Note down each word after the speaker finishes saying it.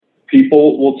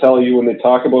people will tell you when they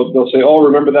talk about, they'll say, "Oh,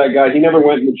 remember that guy? He never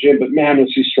went in the gym, but man,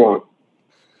 was he strong."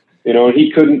 You know,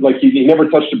 he couldn't, like, he never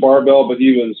touched a barbell, but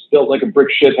he was built like a brick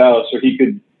shit house, or he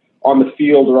could, on the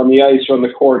field or on the ice or on the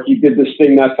court, he did this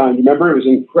thing that time. Remember? It was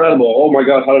incredible. Oh my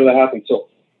God, how did that happen? So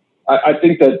I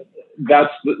think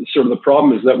that's sort of the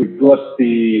problem, is that we let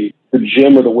the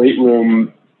gym or the weight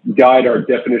room guide our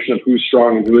definition of who's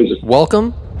strong and who isn't.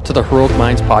 Welcome to the Heroic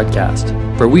Minds podcast,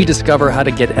 where we discover how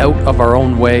to get out of our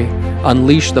own way,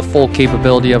 unleash the full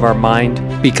capability of our mind,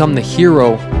 become the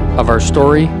hero of our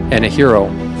story, and a hero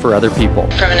for other people.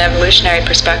 From an evolutionary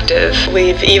perspective,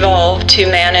 we've evolved to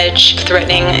manage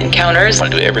threatening encounters. I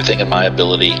want to do everything in my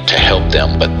ability to help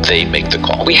them, but they make the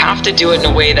call. We have to do it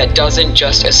in a way that doesn't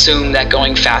just assume that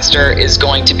going faster is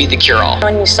going to be the cure-all.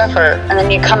 When you suffer and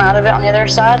then you come out of it on the other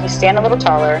side, you stand a little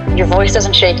taller, your voice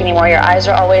doesn't shake anymore, your eyes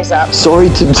are always up. Sorry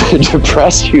to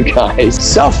depress you guys.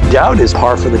 Self-doubt is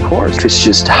par for the course. It's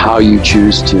just how you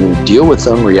choose to deal with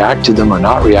them, react to them, or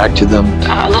not react to them.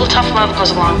 A little tough love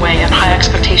goes a long way, and high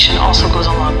expectation also goes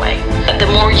a long way. The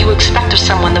more you expect of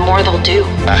someone, the more they'll do.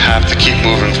 I have to keep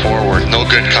moving forward. No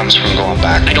good comes from going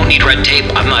back. I don't need red tape.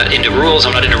 I'm not into rules.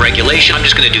 I'm not into regulation. I'm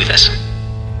just going to do this.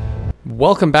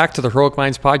 Welcome back to the Heroic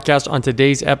Minds podcast. On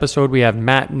today's episode, we have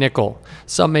Matt Nichol.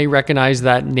 Some may recognize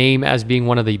that name as being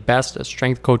one of the best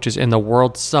strength coaches in the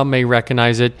world. Some may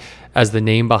recognize it as the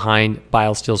name behind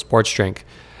BioSteel Sports Drink.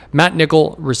 Matt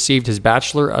Nichol received his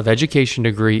Bachelor of Education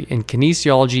degree in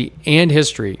Kinesiology and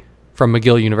History from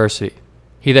McGill University.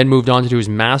 He then moved on to do his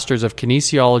Master's of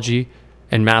Kinesiology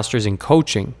and Master's in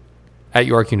Coaching at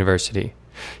York University.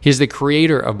 He is the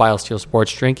creator of BioSteel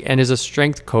Sports Drink and is a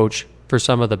strength coach for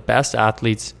some of the best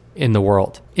athletes in the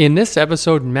world. In this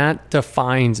episode, Matt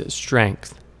defines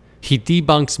strength. He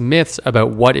debunks myths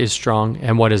about what is strong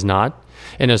and what is not.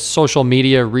 In a social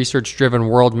media research-driven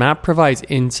world, Matt provides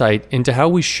insight into how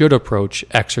we should approach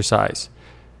exercise.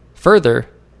 Further,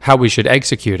 how we should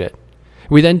execute it.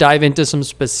 We then dive into some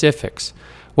specifics.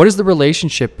 What is the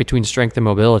relationship between strength and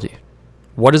mobility?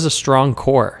 What is a strong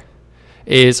core?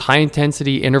 Is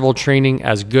high-intensity interval training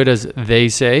as good as they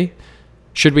say?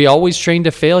 Should we always train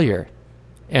to failure?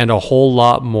 And a whole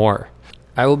lot more.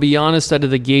 I will be honest, out of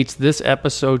the gates, this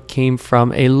episode came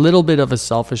from a little bit of a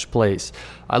selfish place.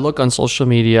 I look on social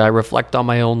media, I reflect on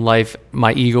my own life,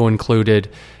 my ego included,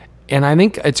 and I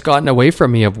think it's gotten away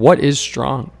from me of what is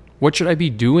strong. What should I be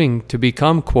doing to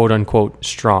become quote-unquote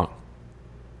strong?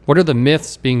 What are the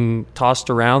myths being tossed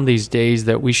around these days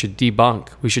that we should debunk,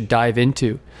 we should dive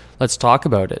into? Let's talk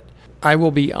about it. I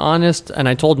will be honest, and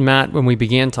I told Matt when we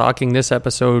began talking, this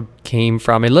episode came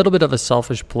from a little bit of a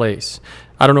selfish place.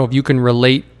 I don't know if you can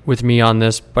relate with me on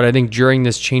this, but I think during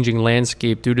this changing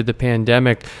landscape due to the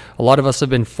pandemic, a lot of us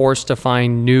have been forced to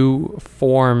find new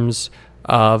forms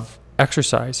of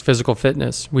exercise, physical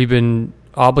fitness. We've been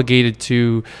obligated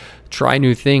to try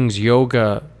new things,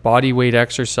 yoga, body weight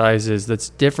exercises that's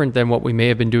different than what we may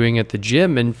have been doing at the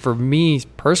gym. And for me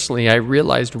personally, I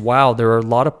realized, wow, there are a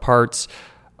lot of parts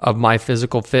of my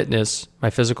physical fitness, my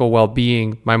physical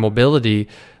well-being, my mobility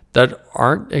that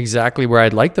aren't exactly where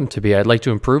I'd like them to be. I'd like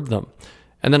to improve them.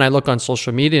 And then I look on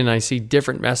social media and I see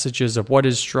different messages of what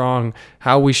is strong,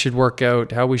 how we should work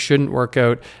out, how we shouldn't work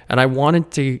out. And I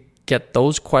wanted to get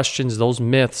those questions, those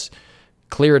myths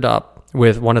cleared up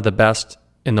with one of the best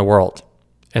in the world.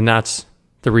 And that's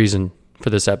the reason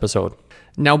for this episode.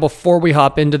 Now, before we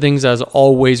hop into things, as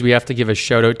always, we have to give a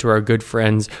shout out to our good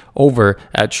friends over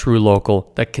at True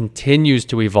Local that continues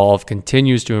to evolve,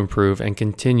 continues to improve, and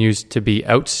continues to be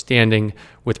outstanding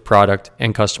with product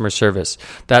and customer service.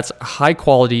 That's high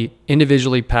quality,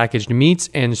 individually packaged meats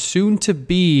and soon to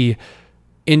be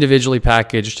individually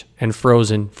packaged and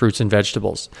frozen fruits and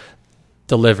vegetables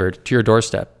delivered to your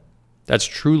doorstep. That's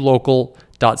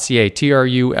truelocal.ca,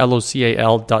 TRULOCAL.ca.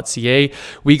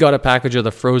 We got a package of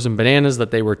the frozen bananas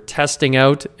that they were testing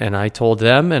out, and I told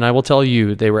them, and I will tell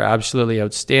you, they were absolutely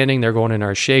outstanding. They're going in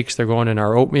our shakes, they're going in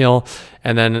our oatmeal,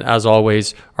 and then, as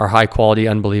always, our high-quality,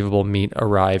 unbelievable meat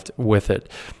arrived with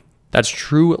it. That's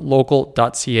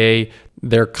truelocal.ca.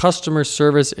 Their customer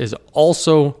service is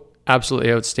also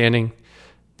absolutely outstanding.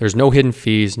 There's no hidden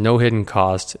fees, no hidden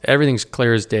costs. Everything's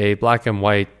clear as day, black and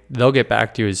white. They'll get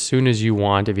back to you as soon as you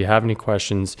want. If you have any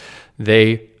questions,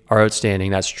 they are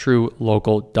outstanding. That's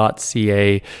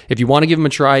truelocal.ca. If you want to give them a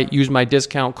try, use my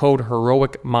discount code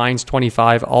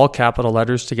HEROICMINDS25, all capital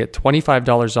letters, to get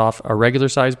 $25 off a regular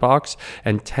size box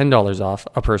and $10 off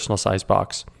a personal size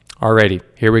box. Alrighty,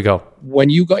 here we go.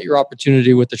 When you got your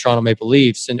opportunity with the Toronto Maple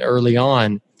Leafs and early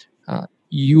on,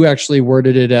 you actually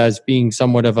worded it as being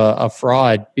somewhat of a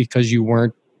fraud because you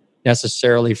weren't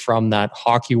necessarily from that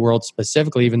hockey world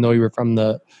specifically, even though you were from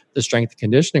the strength and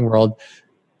conditioning world.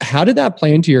 How did that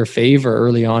play into your favor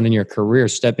early on in your career,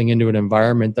 stepping into an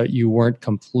environment that you weren't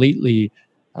completely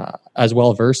as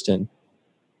well versed in?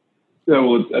 Yeah,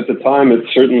 well, at the time, it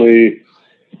certainly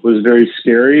was very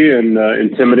scary and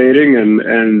intimidating,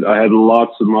 and I had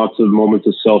lots and lots of moments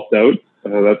of self-doubt.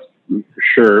 That's for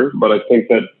sure. But I think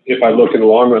that if I look in the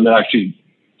long run, that actually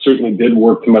certainly did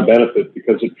work to my benefit,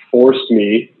 because it forced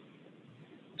me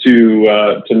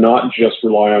to not just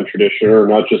rely on tradition, or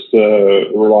not just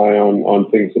rely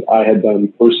on things that I had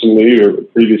done personally or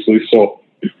previously. So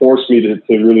it forced me to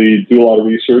really do a lot of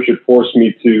research. It forced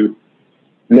me to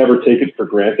never take it for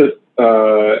granted,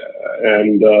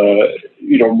 and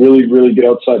really, really get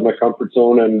outside my comfort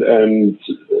zone and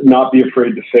not be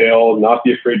afraid to fail, not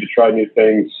be afraid to try new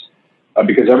things,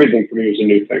 because everything for me was a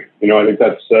new thing. I think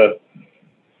that's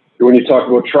when you talk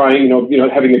about trying,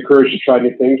 having the courage to try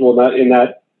new things. Well, in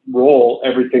that role,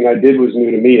 everything I did was new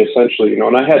to me, essentially.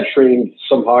 And I had trained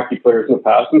some hockey players in the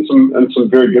past, and some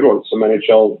very good ones, some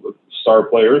NHL star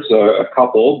players, a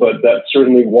couple, but that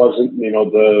certainly wasn't,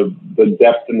 the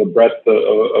depth and the breadth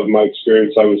of my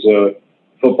experience. I was a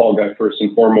football guy first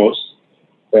and foremost,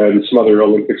 and some other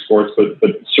Olympic sports, but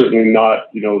certainly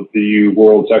not, the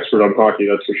world's expert on hockey,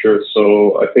 that's for sure.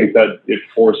 So I think that it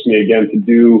forced me again to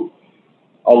do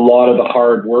a lot of the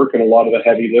hard work and a lot of the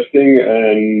heavy lifting,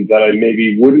 and that I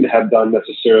maybe wouldn't have done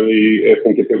necessarily. I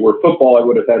think if it were football, I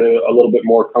would have had a little bit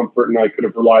more comfort, and I could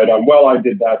have relied on, well, I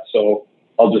did that, so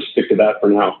I'll just stick to that for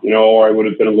now, or I would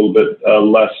have been a little bit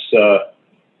less,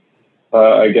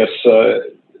 I guess,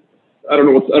 I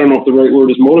don't know if the right word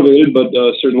is motivated, but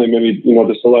certainly maybe,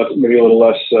 just maybe a little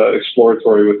less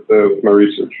exploratory with my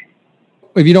research.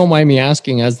 If you don't mind me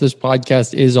asking, as this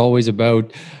podcast is always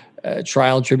about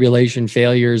trial, tribulation,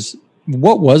 failures,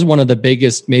 what was one of the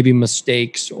biggest maybe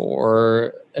mistakes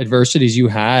or adversities you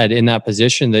had in that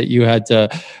position that you had to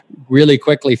really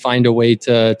quickly find a way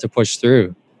to push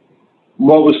through?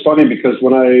 Well, it was funny because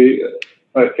when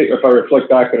I think if I reflect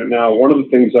back on it now, one of the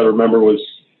things I remember was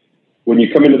when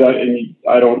you come into that, and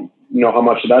I don't know how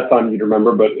much of that time you'd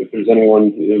remember, but if there's anyone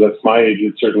that's my age,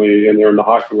 it's certainly, and they're in the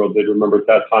hockey world, they'd remember at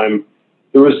that time,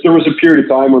 there was a period of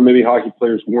time where maybe hockey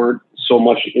players weren't so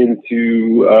much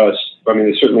into,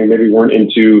 they certainly maybe weren't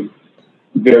into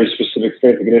very specific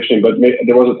strength and conditioning, but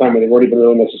there was a time when they weren't even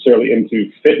really necessarily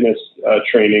into fitness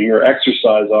training or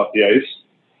exercise off the ice.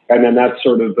 And then that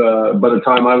sort of, by the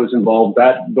time I was involved,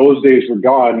 those days were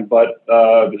gone, but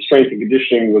the strength and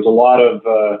conditioning was a lot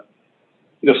of,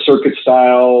 circuit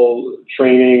style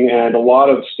training, and a lot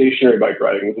of stationary bike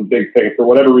riding was a big thing for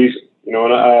whatever reason, and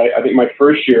I think my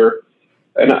first year,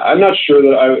 and I'm not sure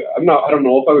that I don't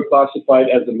know if I would classify it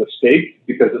as a mistake,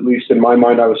 because at least in my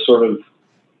mind, I was sort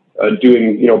of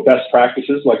doing, best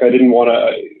practices. Like I didn't want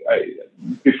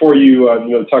to, before you,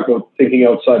 talk about thinking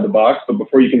outside the box, but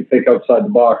before you can think outside the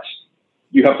box,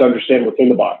 you have to understand what's in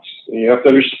the box, and you have to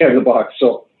understand the box.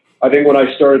 So I think when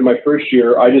I started my first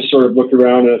year, I just sort of looked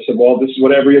around and I said, well, this is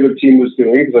what every other team was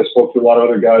doing, because I spoke to a lot of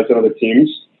other guys on other teams.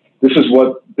 This is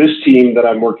what this team that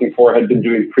I'm working for had been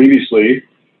doing previously.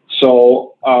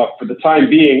 So for the time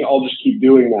being, I'll just keep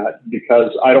doing that,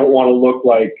 because I don't want to look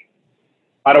like,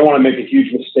 I don't want to make a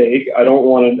huge mistake. I don't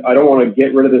want to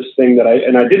get rid of this thing that I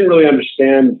didn't really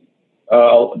understand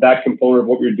that component of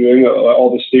what we were doing,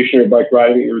 all the stationary bike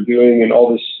riding that we were doing, and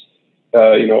all this,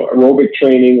 aerobic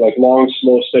training, like long,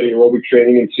 slow, steady aerobic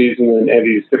training in season, and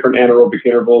these different anaerobic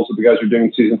intervals that the guys are doing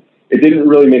in season. It didn't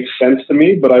really make sense to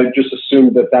me, but I just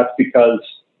assumed that that's because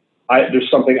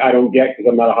there's something I don't get because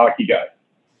I'm not a hockey guy.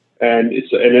 And it's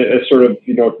sort of,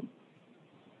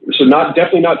 so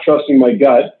definitely not trusting my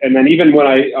gut. And then even when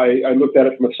I looked at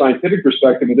it from a scientific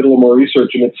perspective and did a little more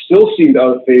research, and it still seemed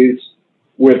out of phase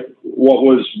with what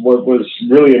was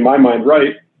really in my mind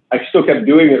right, I still kept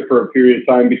doing it for a period of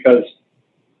time because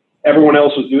everyone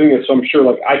else was doing it. So I'm sure,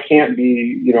 like, I can't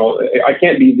be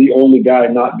the only guy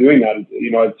not doing that.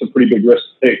 It's a pretty big risk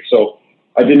to take. So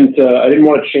I didn't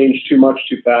want to change too much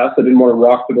too fast. I didn't want to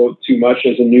rock the boat too much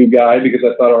as a new guy, because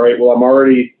I thought, all right, well,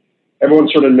 everyone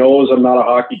sort of knows I'm not a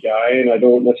hockey guy, and I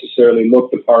don't necessarily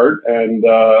look the part, and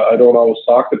I don't always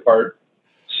talk the part.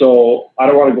 So I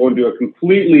don't want to go into a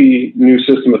completely new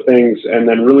system of things and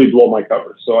then really blow my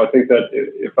cover. So I think that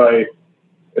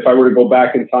if I were to go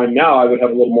back in time now, I would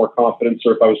have a little more confidence,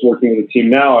 or if I was working with a team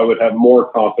now, I would have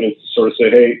more confidence to sort of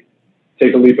say, hey,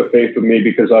 take a leap of faith with me,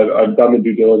 because I've done the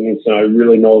due diligence and I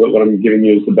really know that what I'm giving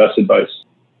you is the best advice.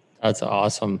 That's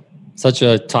awesome. Such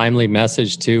a timely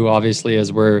message too, obviously,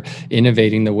 as we're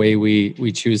innovating the way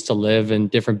we choose to live, and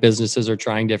different businesses are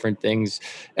trying different things.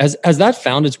 Has that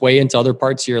found its way into other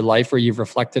parts of your life where you've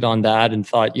reflected on that and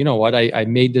thought, you know what, I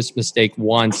made this mistake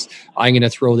once, I'm going to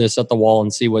throw this at the wall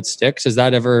and see what sticks? Has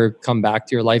that ever come back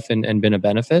to your life and been a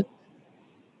benefit?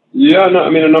 Yeah, no, I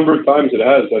mean, a number of times it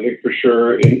has. I think for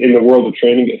sure in the world of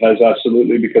training, it has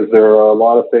absolutely, because there are a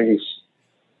lot of things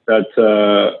that,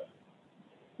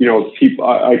 people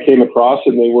I came across,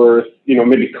 and they were,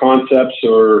 maybe concepts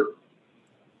or,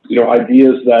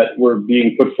 ideas that were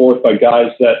being put forth by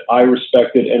guys that I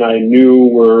respected and I knew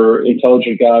were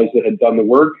intelligent guys that had done the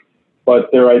work,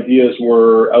 but their ideas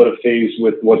were out of phase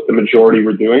with what the majority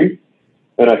were doing.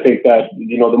 And I think that,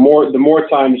 the more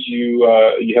times you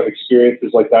have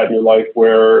experiences like that in your life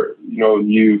where,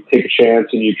 you take a chance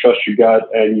and you trust your gut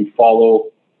and you follow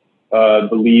the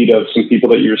lead of some people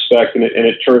that you respect, and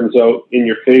it turns out in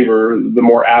your favor, the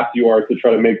more apt you are to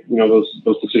try to make,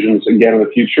 those decisions again in the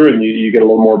future, and you get a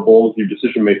little more bold with your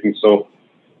decision making. So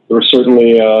there were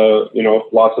certainly,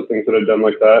 lots of things that I've done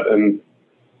like that, and,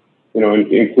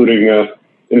 including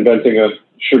inventing a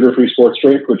sugar-free sports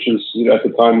drink, which is at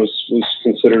the time was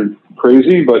considered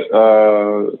crazy, but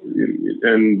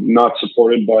and not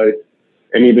supported by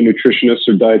any of the nutritionists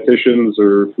or dietitians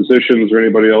or physicians or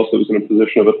anybody else that was in a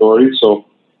position of authority. So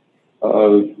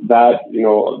that,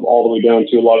 all the way down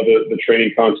to a lot of the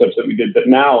training concepts that we did. But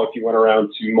now, if you went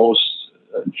around to most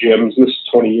gyms, this is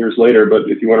 20 years later, but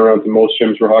if you went around to most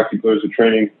gyms where hockey players are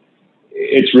training,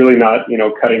 it's really not,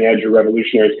 cutting edge or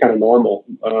revolutionary. It's kind of normal.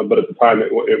 But at the time, it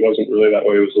wasn't really that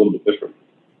way. It was a little bit different.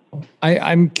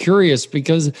 I'm curious,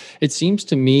 because it seems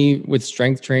to me with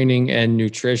strength training and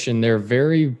nutrition,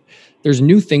 there's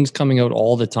new things coming out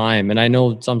all the time. And I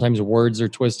know sometimes words are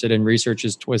twisted and research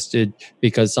is twisted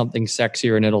because something's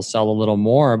sexier and it'll sell a little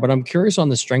more. But I'm curious on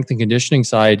the strength and conditioning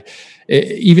side,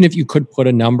 even if you could put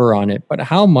a number on it, but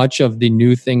how much of the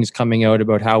new things coming out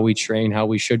about how we train, how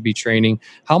we should be training,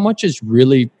 how much is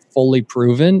really fully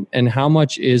proven, and how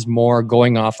much is more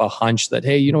going off a hunch that,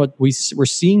 hey, you know what, we're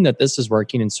seeing that this is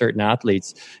working in certain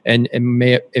athletes, and it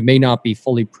may not be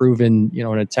fully proven, in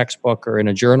a textbook or in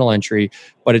a journal entry,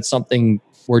 but it's something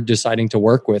we're deciding to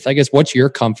work with. I guess, what's your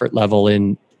comfort level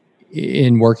in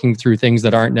working through things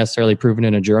that aren't necessarily proven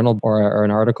in a journal or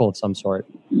an article of some sort?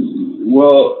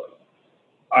 Well,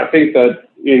 I think that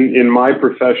in my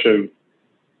profession,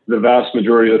 the vast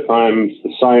majority of the times,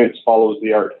 the science follows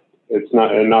the art. It's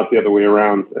not the other way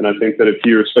around. And I think that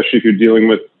especially if you're dealing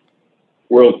with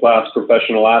world-class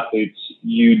professional athletes,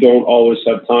 you don't always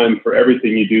have time for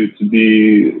everything you do to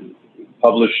be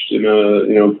published in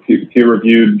a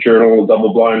peer-reviewed journal,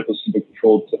 double-blind,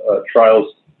 placebo-controlled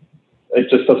trials. It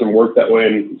just doesn't work that way.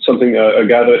 And a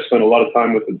guy that I spent a lot of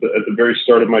time with at the very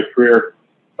start of my career,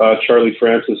 Charlie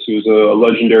Francis, who's a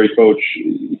legendary coach,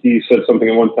 he said something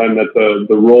at one time that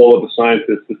the role of the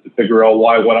scientist is to figure out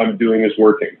why what I'm doing is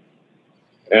working.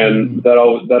 And that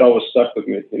always stuck with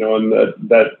me,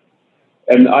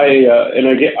 and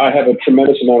I have a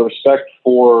tremendous amount of respect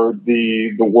for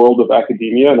the world of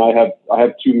academia, and I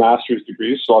have 2 master's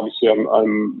degrees, so obviously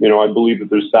I believe that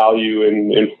there's value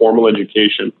in formal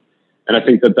education, and I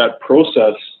think that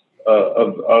process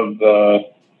of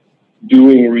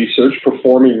doing research,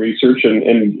 performing research,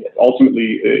 and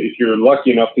ultimately, if you're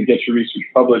lucky enough to get your research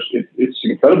published, it's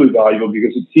incredibly valuable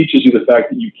because it teaches you the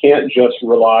fact that you can't just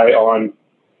rely on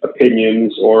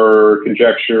opinions or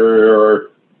conjecture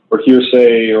or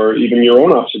hearsay or even your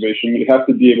own observation. You have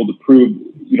to be able to prove,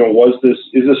 is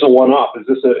this a one-off? Is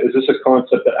this a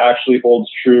concept that actually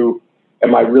holds true?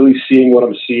 Am I really seeing what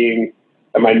I'm seeing?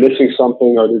 Am I missing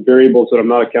something? Are there variables that I'm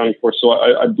not accounting for? So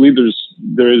I believe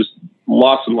there is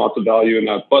lots and lots of value in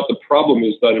that. But the problem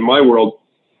is that in my world,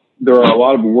 there are a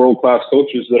lot of world-class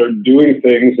coaches that are doing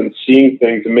things and seeing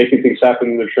things and making things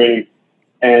happen in their training.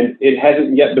 And it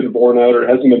hasn't yet been borne out or it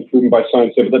hasn't been proven by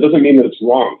science yet, but that doesn't mean that it's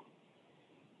wrong.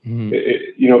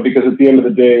 Mm-hmm. Because at the end of the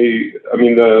day, I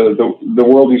mean, the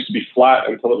world used to be flat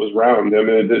until it was round. I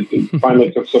mean, it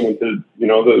finally took someone to,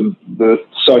 the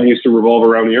sun used to revolve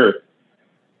around the earth.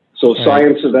 So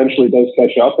science eventually does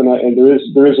catch up, and there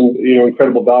is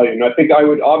incredible value. And I think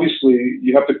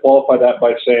you have to qualify that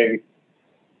by saying,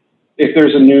 if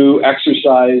there's a new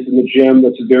exercise in the gym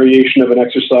that's a variation of an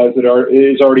exercise that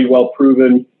is already well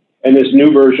proven, and this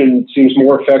new version seems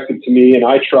more effective to me, and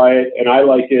I try it and I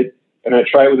like it, and I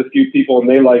try it with a few people and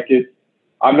they like it,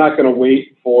 I'm not going to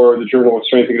wait for the Journal of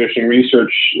Strength and Conditioning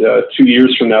Research 2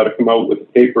 years from now to come out with a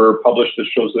paper published that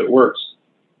shows that it works.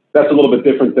 That's a little bit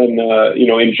different than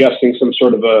ingesting some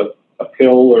sort of a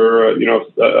pill or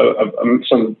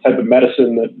some type of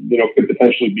medicine that could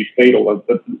potentially be fatal.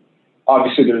 But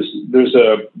obviously there's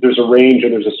a range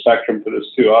and there's a spectrum for this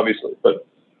too, obviously. But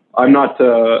I'm not,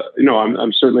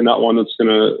 I'm certainly not one that's going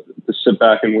to sit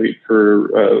back and wait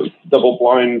for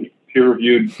double-blind,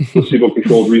 peer-reviewed,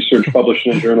 placebo-controlled research published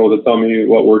in a journal to tell me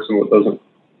what works and what doesn't.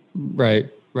 Right.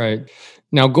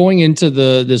 Now, going into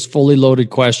this fully loaded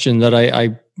question that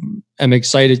I am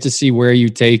excited to see where you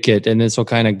take it, and this will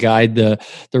kind of guide the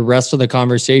rest of the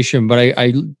conversation. But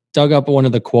I dug up one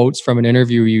of the quotes from an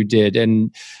interview you did,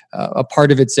 and a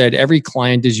part of it said, "Every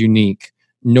client is unique.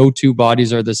 No two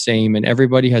bodies are the same, and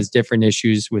everybody has different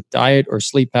issues with diet or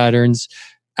sleep patterns.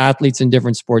 Athletes in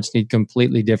different sports need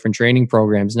completely different training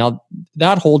programs." Now,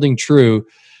 that holding true,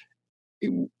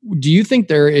 do you think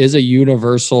there is a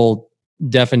universal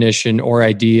definition or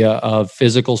idea of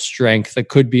physical strength that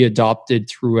could be adopted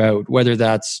throughout, whether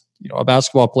that's a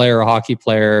basketball player, a hockey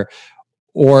player,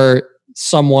 or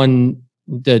someone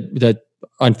that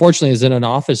unfortunately is in an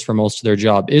office for most of their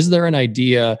job? Is there an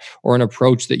idea or an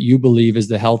approach that you believe is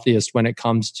the healthiest when it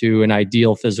comes to an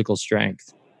ideal physical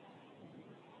strength?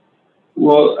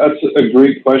 Well, that's a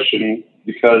great question,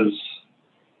 because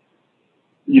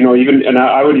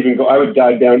I would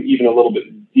dive down even a little bit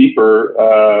deeper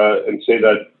and say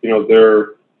that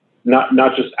they're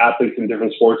not just athletes in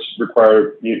different sports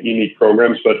require unique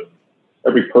programs, but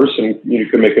every person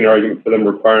could make an argument for them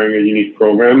requiring a unique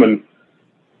program, and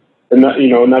not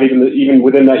even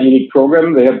within that unique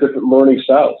program, they have different learning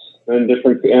styles and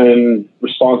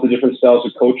respond to different styles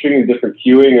of coaching and different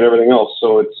cueing and everything else.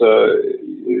 So it's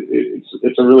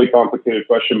a really complicated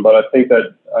question, but I think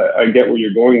that I get where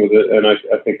you're going with it, and I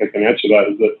think I can answer that.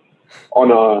 Is that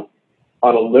on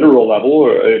a literal level,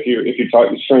 or if you're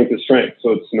talking strength is strength,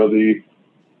 so it's the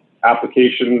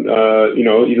application,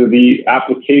 either the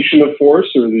application of force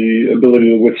or the ability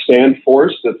to withstand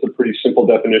force. That's a pretty simple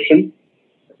definition.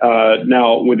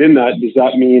 Now, within that, does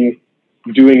that mean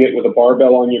doing it with a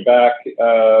barbell on your back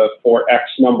for X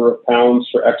number of pounds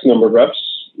for X number of reps?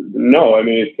 No, I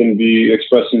mean, it can be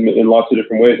expressed in lots of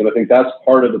different ways. And I think that's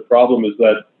part of the problem, is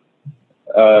that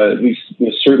at least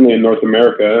certainly in North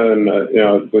America, and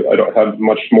I don't have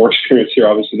much more experience here,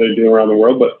 obviously, than I do around the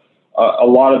world, but a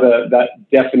lot of that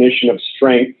definition of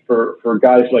strength for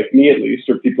guys like me, at least,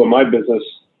 or people in my business,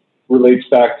 relates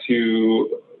back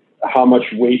to how much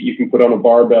weight you can put on a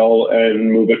barbell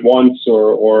and move it once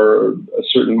or a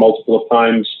certain multiple of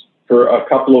times for a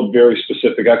couple of very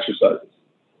specific exercises.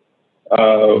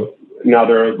 Now,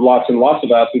 there are lots and lots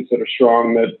of athletes that are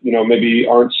strong that maybe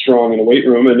aren't strong in a weight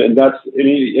room, and that's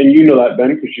you know that,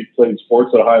 Ben, because you've played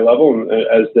sports at a high level, and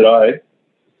as did I.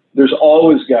 There's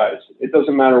always guys. It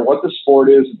doesn't matter what the sport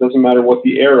is. It doesn't matter what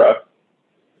the era.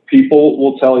 People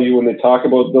will tell you when they talk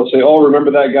about, they'll say, "Oh,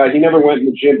 remember that guy? He never went in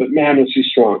the gym, but man, was he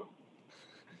strong."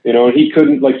 He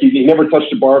couldn't, he never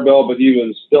touched a barbell, but he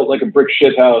was built like a brick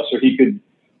shit house, or he could,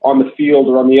 on the field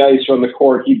or on the ice or on the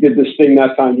court, he did this thing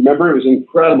that time. Remember? It was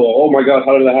incredible. Oh my God,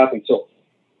 how did that happen? So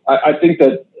I think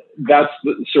that's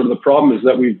sort of the problem, is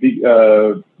that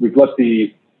we've let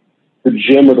the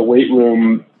gym or the weight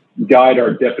room guide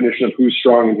our definition of who's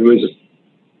strong and who isn't.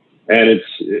 And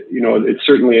it's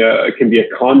certainly it can be a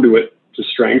conduit to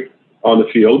strength on the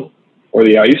field or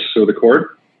the ice or the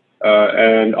court.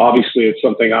 And obviously it's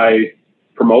something I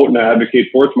promote and I advocate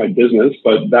for. It's my business.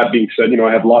 But that being said,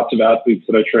 I have lots of athletes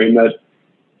that I train that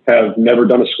have never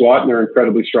done a squat and they're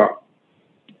incredibly strong,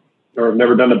 or have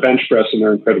never done a bench press and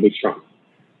they're incredibly strong.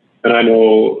 And I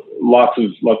know lots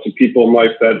of people in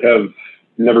life that have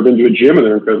never been to a gym and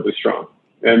they're incredibly strong.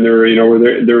 And they're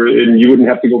and you wouldn't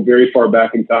have to go very far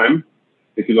back in time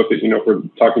if you look at, if we're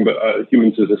talking about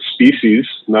humans as a species,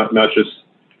 not just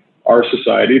our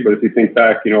society, but if you think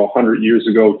back, 100 years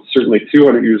ago, certainly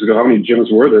 200 years ago, how many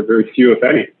gyms were there? Very few, if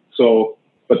any. So,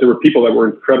 but there were people that were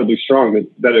incredibly strong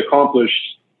that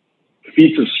accomplished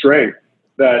feats of strength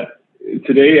that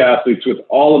today athletes, with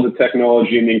all of the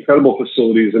technology and the incredible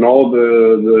facilities and all of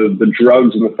the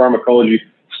drugs and the pharmacology,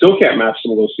 still can't match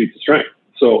some of those feats of strength.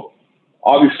 So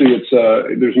obviously it's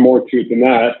there's more to it than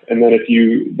that. And then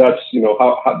that's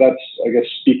I guess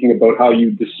speaking about how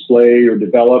you display or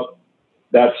develop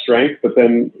that strength. But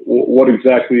then what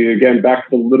exactly, again, back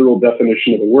to the literal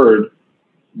definition of the word,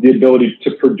 the ability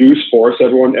to produce force.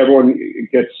 Everyone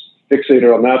gets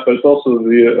fixated on that, but it's also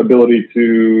the ability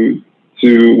to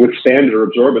withstand it or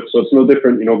absorb it. So it's no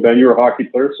different, Ben, you're a hockey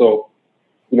player. So,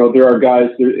 there are guys,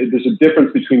 there's a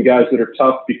difference between guys that are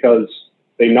tough because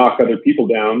they knock other people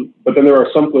down, but then there are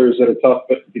some players that are tough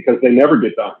because they never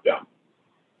get knocked down.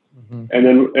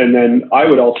 Mm-hmm. And then I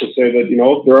would also say that,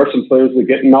 there are some players that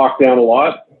get knocked down a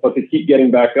lot, but they keep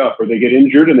getting back up, or they get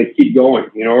injured and they keep going,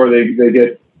 or they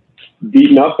get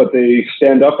beaten up, but they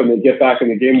stand up and they get back in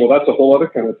the game. Well, that's a whole other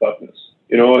kind of toughness.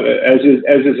 You know, as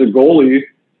is a goalie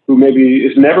who maybe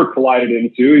is never collided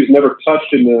into, he's never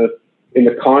touched in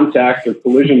the contact or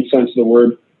collision sense of the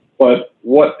word. But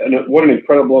what an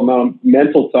incredible amount of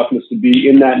mental toughness to be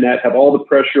in that net, have all the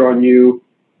pressure on you.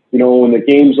 You know, when the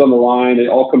game's on the line, it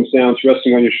all comes down to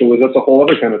resting on your shoulders. That's a whole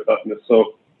other kind of toughness.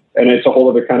 So, and it's a whole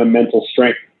other kind of mental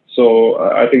strength. So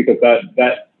I think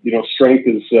that you know, strength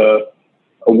is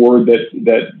a word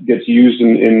that gets used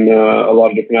in a lot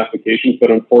of different applications. But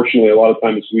unfortunately, a lot of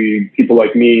times people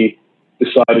like me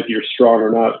decide if you're strong or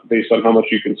not based on how much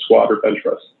you can squat or bench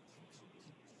press.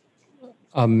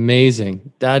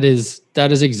 Amazing. That is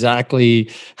exactly,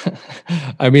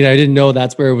 I mean, I didn't know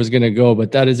that's where it was going to go,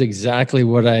 but that is exactly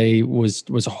what I was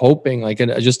hoping, like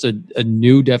just a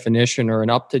new definition or an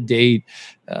up-to-date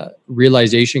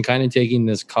realization, kind of taking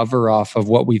this cover off of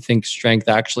what we think strength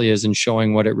actually is and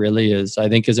showing what it really is, I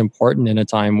think is important in a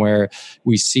time where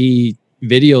we see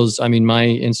videos. I mean, my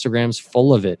Instagram's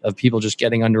full of it, of people just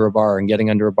getting under a bar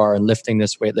and lifting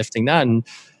this weight, lifting that. And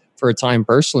for a time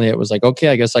personally, it was like, okay,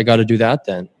 I guess I got to do that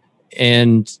then.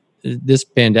 And this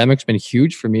pandemic's been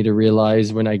huge for me to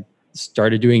realize when I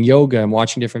started doing yoga and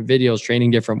watching different videos,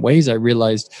 training different ways, I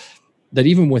realized that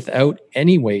even without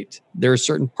any weight, there are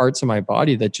certain parts of my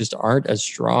body that just aren't as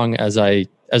strong as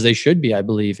they should be, I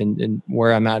believe, in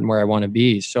where I'm at and where I want to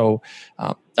be. So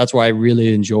that's why I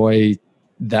really enjoy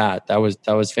that. That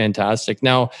was fantastic.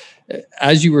 Now,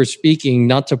 as you were speaking,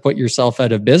 not to put yourself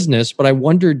out of business, but I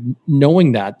wondered,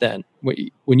 knowing that then,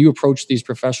 when you approach these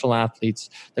professional athletes,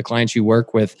 the clients you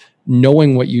work with,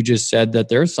 knowing what you just said, that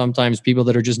there are sometimes people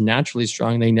that are just naturally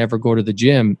strong, they never go to the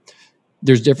gym.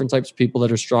 There's different types of people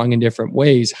that are strong in different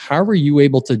ways. How are you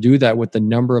able to do that with the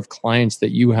number of clients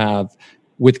that you have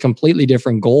with completely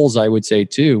different goals, I would say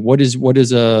too? What is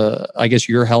I guess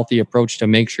your healthy approach to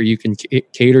make sure you can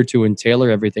cater to and tailor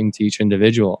everything to each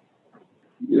individual?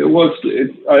 Well,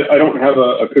 I don't have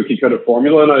a cookie cutter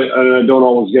formula, and I don't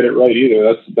always get it right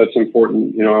either. That's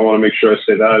important. You know, I want to make sure I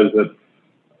say that is that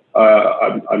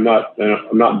I'm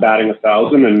not batting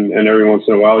 1,000, and every once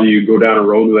in a while you go down a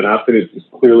road with an athlete that's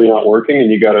clearly not working,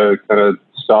 and you got to kind of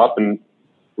stop and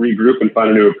regroup and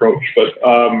find a new approach. But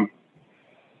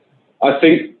I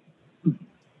think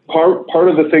part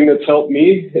of the thing that's helped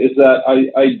me is that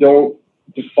I don't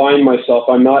define myself.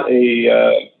 I'm not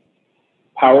a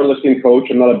powerlifting coach.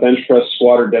 I'm not a bench press,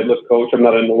 squat, or deadlift coach. I'm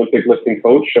not an Olympic lifting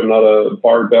coach. I'm not a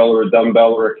barbell or a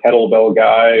dumbbell or a kettlebell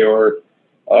guy or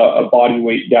a body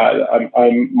weight guy.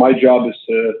 My job is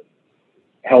to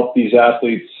help these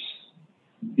athletes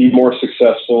be more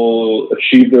successful,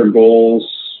 achieve their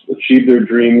goals, achieve their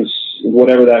dreams,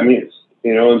 whatever that means.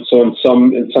 You know, and so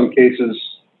in some cases,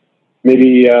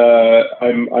 maybe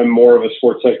I'm more of a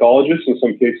sports psychologist. In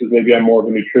some cases, maybe I'm more of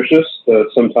a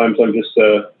nutritionist. Sometimes I'm just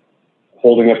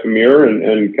holding up a mirror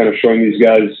and kind of showing these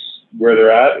guys where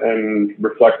they're at and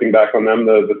reflecting back on them,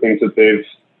 the things that they've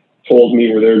told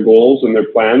me were their goals and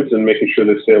their plans, and making sure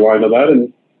they stay aligned to that.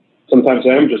 And sometimes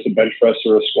I am just a bench press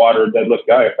or a squat or a deadlift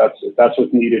guy, if that's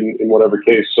what's needed in whatever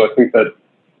case. So I think that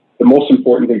the most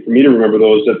important thing for me to remember,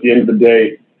 though, is at the end of the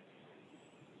day,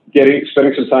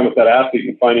 spending some time with that athlete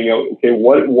and finding out, okay,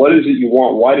 what is it you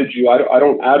want? Why did you? I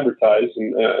don't advertise,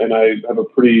 and I have a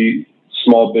pretty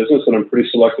small business, and I'm pretty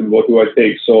selective about who I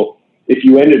take. So if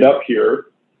you ended up here,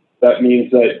 that means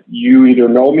that you either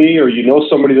know me, or you know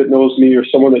somebody that knows me, or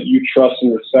someone that you trust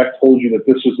and respect told you that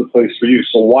this was the place for you.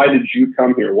 So why did you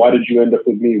come here? Why did you end up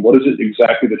with me? What is it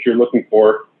exactly that you're looking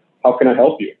for? How can I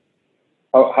help you?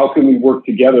 How can we work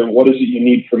together? What is it you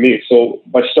need from me? So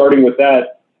by starting with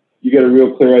that, you get a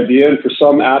real clear idea. And for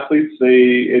some athletes,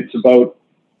 it's about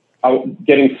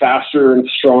getting faster and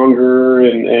stronger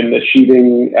and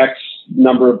achieving X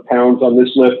number of pounds on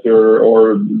this lift,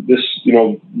 or this, you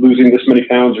know, losing this many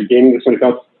pounds or gaining this many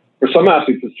pounds. For some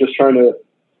athletes, it's just trying to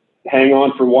hang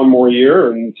on for one more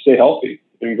year and stay healthy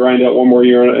and grind out one more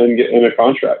year and get in a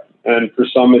contract. And for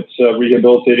some, it's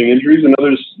rehabilitating injuries, and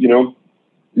others, you know,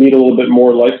 need a little bit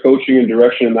more life coaching and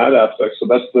direction in that aspect. So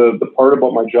that's the part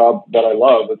about my job that I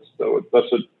love. That's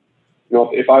what, you know,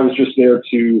 if I was just there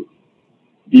to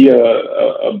be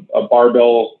a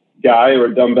barbell guy or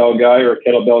a dumbbell guy or a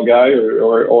kettlebell guy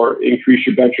or increase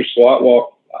your bench or squat,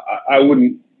 well, I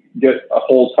wouldn't get a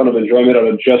whole ton of enjoyment out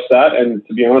of just that. And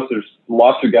to be honest, there's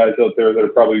lots of guys out there that are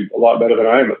probably a lot better than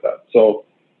I am at that. So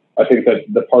I think that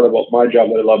the part about my job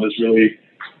that I love is really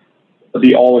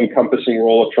the all-encompassing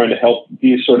role of trying to help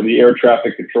be sort of the air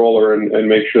traffic controller and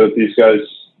make sure that these guys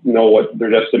know what their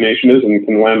destination is and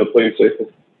can land the plane safely.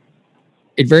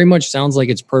 It very much sounds like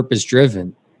it's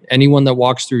purpose-driven. Anyone that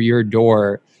walks through your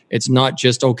door, it's not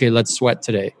just, okay, let's sweat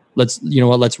today. let's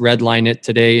redline it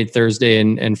today, Thursday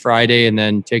and Friday, and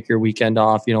then take your weekend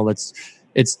off.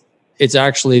 It's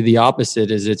actually the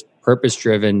opposite. Is it's purpose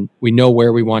driven. We know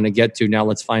where we want to get to. Now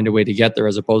let's find a way to get there,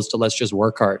 as opposed to let's just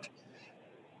work hard.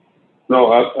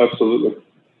 No, absolutely.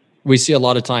 We see a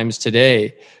lot of times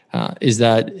today is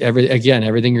that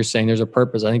everything you're saying, there's a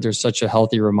purpose. I think there's such a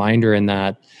healthy reminder in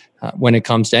that when it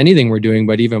comes to anything we're doing,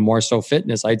 but even more so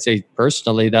fitness. I'd say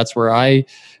personally, that's where I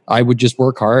would just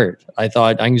work hard. I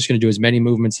thought I'm just going to do as many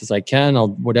movements as I can.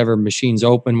 Whatever machine's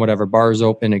open, whatever bar's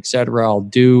open, etc. I'll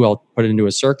put it into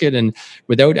a circuit, and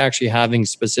without actually having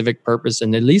specific purpose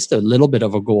and at least a little bit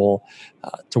of a goal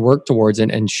to work towards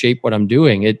and shape what I'm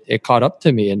doing. It caught up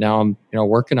to me, and now I'm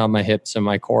working on my hips and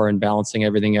my core and balancing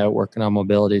everything out, working on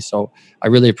mobility. So I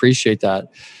really appreciate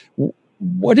that.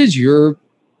 What is your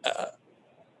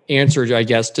answer, I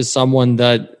guess, to someone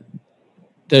that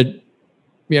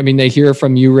they hear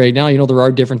from you right now? There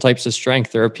are different types of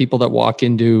strength. There are people that walk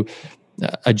into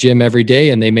a gym every day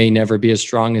and they may never be as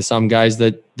strong as some guys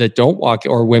that don't walk,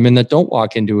 or women that don't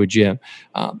walk into a gym.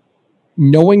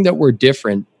 Knowing that we're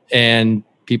different and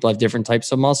people have different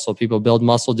types of muscle, people build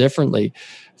muscle differently.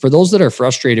 For those that are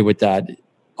frustrated with that,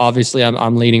 obviously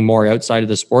I'm leaning more outside of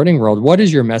the sporting world. What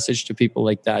is your message to people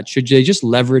like that? Should they just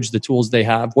leverage the tools they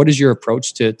have? What is your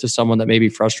approach to someone that may be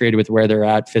frustrated with where they're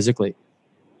at physically?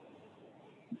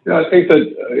 Yeah, I think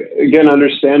that, again,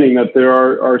 understanding that there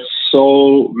are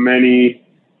so many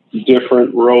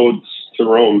different roads to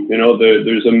Rome.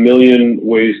 There's a million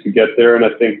ways to get there. And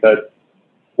I think that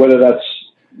whether that's,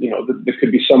 there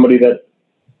could be somebody that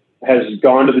has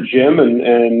gone to the gym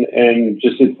and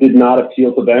just it did not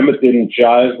appeal to them. It didn't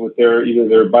jive with either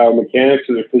their biomechanics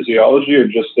or their physiology or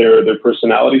just their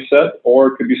personality set. Or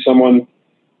it could be someone,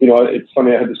 it's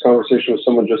funny, I had this conversation with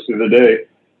someone just the other day.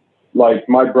 Like,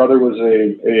 my brother was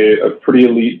a pretty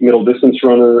elite middle distance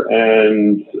runner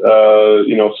and,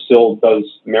 still does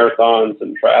marathons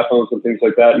and triathlons and things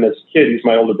like that. And as a kid, he's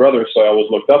my older brother, so I always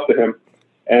looked up to him.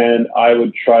 And I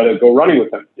would try to go running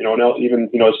with him, and even,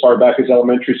 as far back as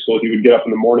elementary school, he would get up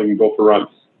in the morning and go for runs.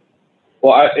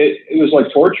 Well, it was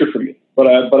like torture for me, but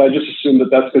I just assumed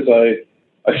that that's because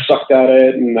I sucked at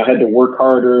it and I had to work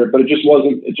harder, but it just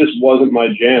wasn't my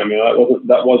jam.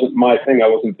 That wasn't my thing. I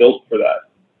wasn't built for that.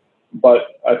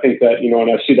 But I think that,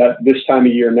 and I see that this time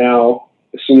of year now,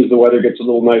 as soon as the weather gets a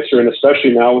little nicer, and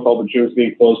especially now with all the gyms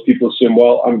being closed, people assume,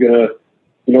 well, I'm going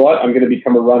to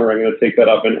become a runner. I'm going to take that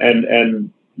up,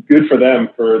 and good for them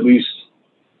for at least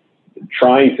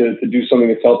trying to do something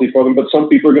that's healthy for them. But some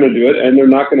people are going to do it and they're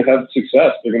not going to have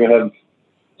success. They're going to have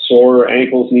sore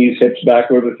ankles, knees, hips, back,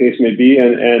 whatever the case may be.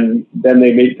 And then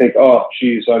they may think, oh,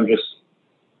 geez, I'm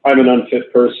an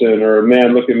unfit person, or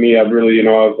man, look at me. I've really,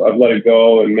 I've let it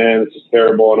go, and man, this is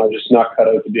terrible. And I'm just not cut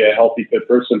out to be a healthy, fit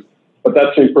person. But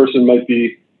that same person might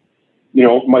do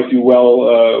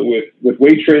well with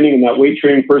weight training, and that weight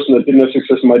training person that didn't have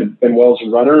success might have been well as a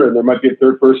runner. And there might be a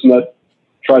third person that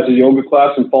tries a yoga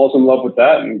class and falls in love with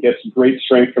that and gets great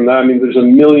strength from that. I mean, there's a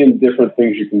million different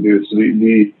things you can do. So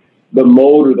the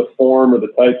mode or the form or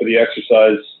the type of the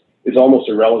exercise is almost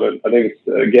irrelevant. I think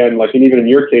it's, again, like, and even in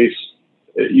your case,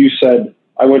 you said,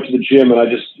 I went to the gym and I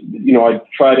just, I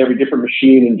tried every different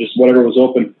machine and just whatever was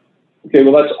open. Okay,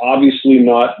 well, that's obviously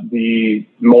not the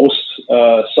most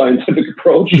scientific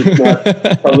approach. It's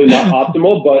not probably not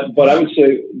optimal, but I would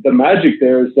say the magic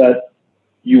there is that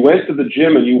you went to the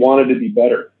gym and you wanted to be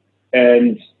better,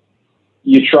 and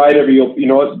you tried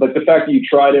like the fact that you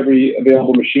tried every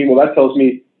available machine. Well, that tells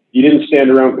me you didn't stand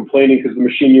around complaining because the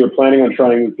machine you were planning on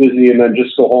trying was busy, and then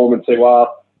just go home and say,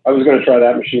 "Well, I was going to try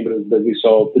that machine, but it was busy,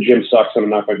 so the gym sucks and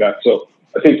I'm not going back." So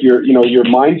I think your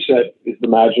mindset is the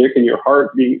magic, and your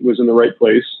heart was in the right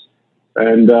place.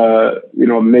 And,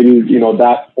 maybe,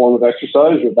 that form of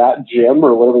exercise or that gym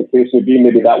or whatever the case may be,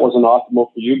 maybe that wasn't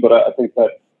optimal for you. But I think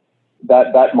that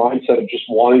mindset of just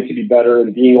wanting to be better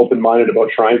and being open-minded about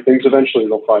trying things, eventually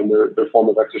they'll find their form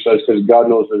of exercise, because God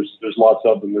knows there's lots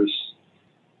of them.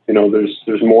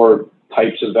 There's more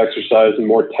types of exercise and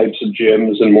more types of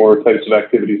gyms and more types of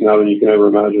activities now than you can ever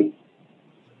imagine.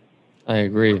 I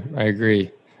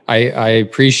agree. I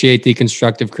appreciate the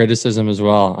constructive criticism as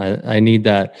well. I need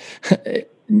that.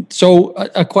 So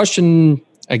a question,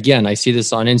 again, I see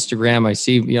this on Instagram. I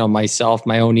see, myself,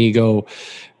 my own ego.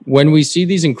 When we see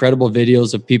these incredible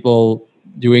videos of people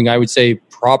doing, I would say,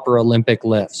 proper Olympic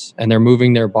lifts, and they're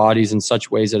moving their bodies in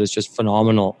such ways that it's just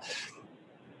phenomenal.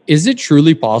 Is it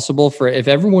truly possible if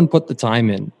everyone put the time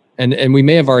in and we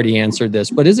may have already answered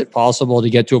this, but is it possible to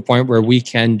get to a point where we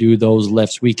can do those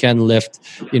lifts? We can lift,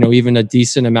 even a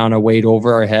decent amount of weight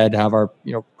over our head, have our,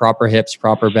 proper hips,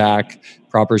 proper back,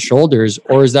 proper shoulders?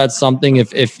 Or is that something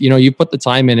if you put the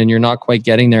time in and you're not quite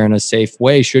getting there in a safe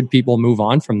way, should people move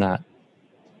on from that?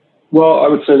 Well, I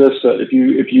would say this, that if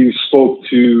you spoke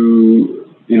to,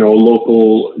 a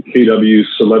local KW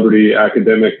celebrity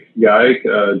academic guy,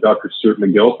 Dr. Stuart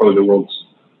McGill, probably the world's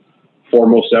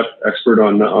foremost expert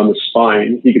on the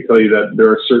spine, he could tell you that there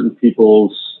are certain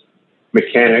people's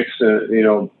mechanics,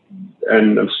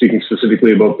 and I'm speaking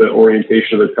specifically about the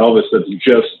orientation of the pelvis, that's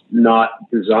just not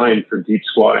designed for deep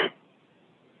squatting.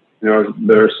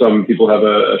 There are some people have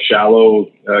a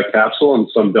shallow capsule and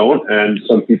some don't, and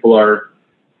some people are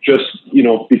just,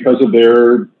 because of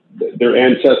their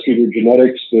ancestry, their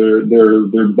genetics,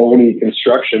 their bony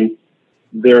construction,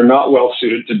 they're not well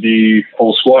suited to be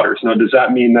full squatters. Now, does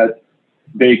that mean that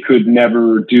they could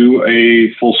never do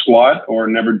a full squat or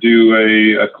never do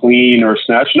a clean or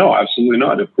snatch? No, absolutely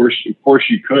not. Of course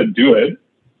you could do it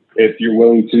if you're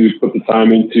willing to put the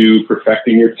time into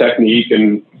perfecting your technique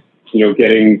and,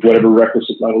 getting whatever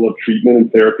requisite level of treatment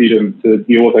and therapy to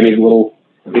deal with any little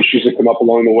issues that come up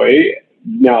along the way.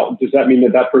 Now, does that mean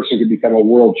that person could become a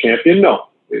world champion? No,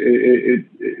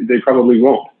 they probably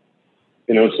won't.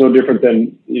 It's no different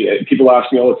than people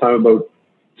ask me all the time about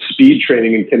speed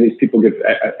training and can these people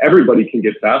everybody can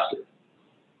get faster.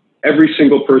 Every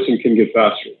single person can get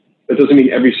faster. That doesn't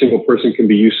mean every single person can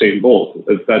be Usain Bolt.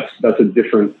 That's a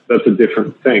different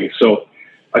thing. So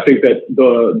I think that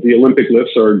the Olympic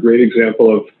lifts are a great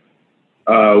example of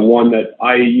one that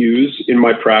I use in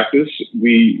my practice.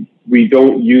 We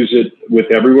don't use it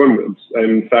with everyone.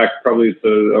 In fact, probably it's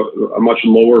a much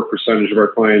lower percentage of our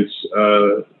clients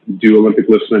do Olympic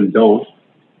lifts than don't.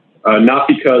 Not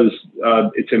because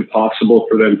it's impossible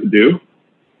for them to do,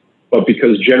 but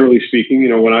because generally speaking,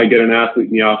 when I get an athlete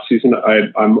in the off season,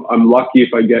 I'm lucky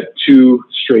if I get 2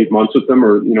 straight months with them,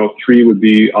 or 3 would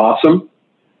be awesome.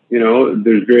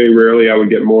 There's very rarely I would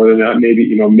get more than that,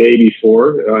 maybe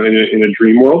 4 in a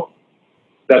dream world.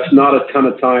 That's not a ton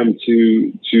of time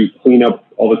to clean up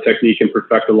all the technique and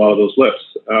perfect a lot of those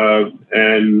lifts.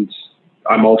 And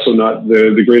I'm also not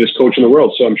the greatest coach in the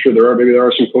world, so I'm sure there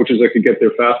are some coaches that could get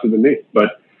there faster than me.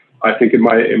 But I think in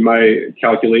my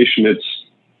calculation,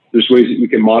 there's ways that we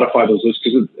can modify those lifts,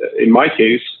 because in my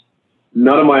case,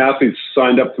 none of my athletes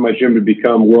signed up to my gym to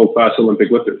become world-class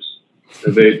Olympic lifters.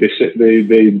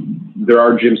 There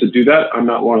are gyms that do that. I'm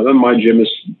not one of them. My gym is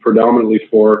predominantly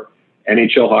for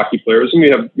NHL hockey players, and we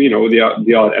have the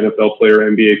odd NFL player,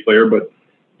 NBA player, but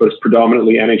it's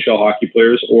predominantly NHL hockey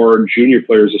players or junior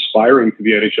players aspiring to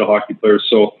be NHL hockey players.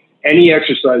 So any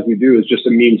exercise we do is just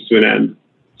a means to an end.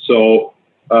 So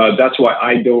that's why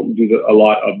I don't do a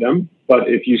lot of them. But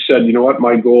if you said,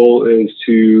 my goal is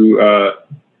to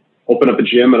open up a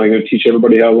gym and I'm going to teach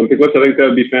everybody how Olympic lift, I think that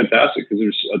would be fantastic, because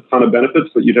there's a ton of benefits,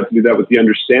 but you'd have to do that with the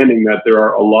understanding that there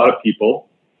are a lot of people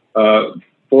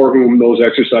for whom those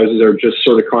exercises are just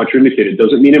sort of contraindicated.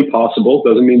 Doesn't mean impossible.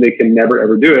 Doesn't mean they can never,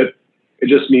 ever do it. It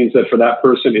just means that for that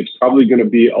person, it's probably going to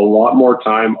be a lot more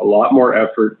time, a lot more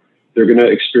effort. They're going to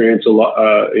experience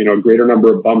a greater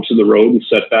number of bumps in the road and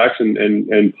setbacks,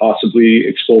 and possibly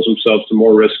expose themselves to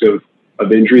more risk of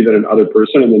injury than another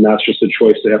person. And then that's just a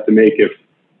choice they have to make. If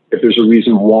there's a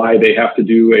reason why they have to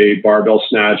do a barbell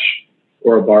snatch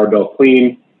or a barbell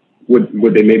clean,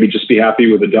 would they maybe just be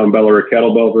happy with a dumbbell or a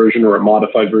kettlebell version, or a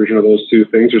modified version of those two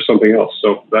things, or something else?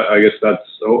 So I guess I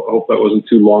hope that wasn't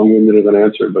too long-winded of an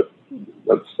answer, but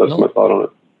that's my thought on it.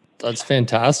 That's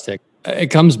fantastic. It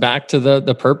comes back to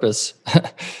the purpose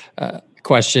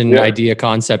question, idea,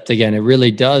 concept again. It really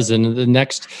does. And the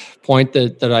next point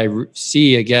that I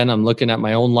see, again, I'm looking at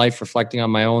my own life, reflecting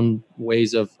on my own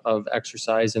ways of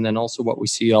exercise, and then also what we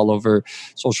see all over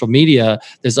social media,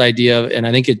 this idea of, and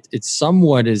I think it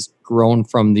somewhat is grown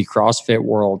from the CrossFit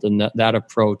world and that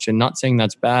approach, and not saying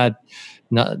that's bad,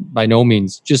 not by no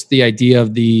means, just the idea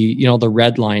of the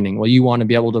redlining. Well, you want to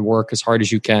be able to work as hard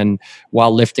as you can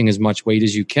while lifting as much weight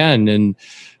as you can. And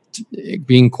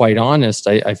being quite honest,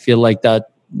 I feel like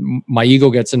that my ego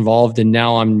gets involved, and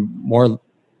now I'm more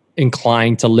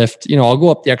inclined to lift. I'll go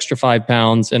up the extra 5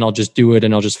 pounds and I'll just do it,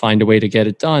 and I'll just find a way to get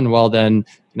it done. Well, then,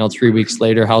 3 weeks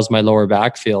later, how's my lower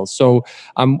back feel? So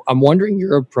I'm wondering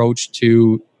your approach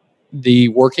to the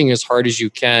working as hard as you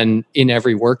can in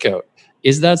every workout.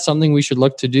 Is that something we should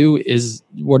look to do?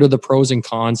 What are the pros and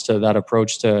cons to that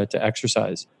approach to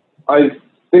exercise? I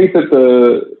think that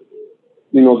the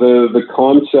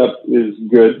concept is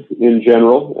good in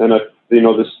general, and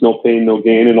this no pain, no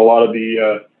gain, and a lot of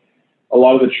the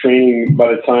training,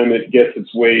 by the time it gets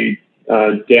its way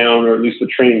down, or at least the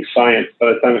training science,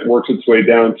 by the time it works its way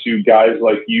down to guys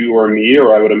like you or me,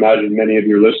 or I would imagine many of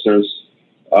your listeners,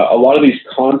 a lot of these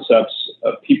concepts,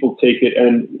 people take it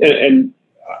and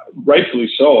rightfully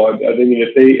so. I mean,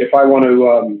 if I want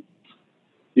to,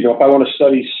 if I want to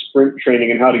study sprint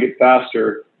training and how to get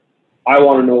faster, I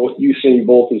want to know what Usain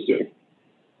Bolt is doing.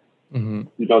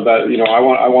 Mm-hmm. I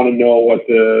want to know what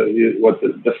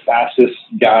the fastest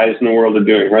guys in the world are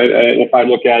doing, right? And if I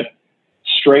look at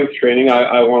strength training,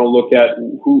 I want to look at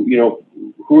who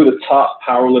are the top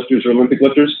power lifters or Olympic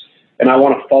lifters, and I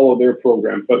want to follow their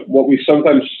program. But what we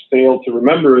sometimes fail to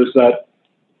remember is that,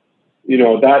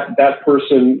 that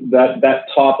person, that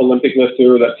top Olympic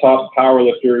lifter, that top power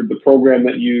lifter, the program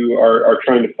that you are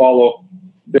trying to follow,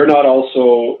 they're not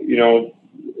also,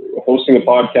 hosting a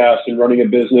podcast and running a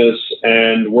business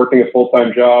and working a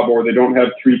full-time job, or they don't have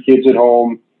 3 kids at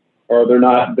home, or they're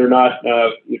not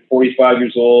 45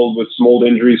 years old with some old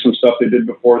injuries, some stuff they did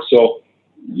before. So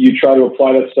you try to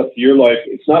apply that stuff to your life.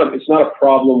 It's not a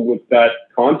problem with that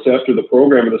concept or the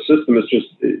program or the system. It's just,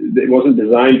 it wasn't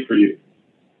designed for you.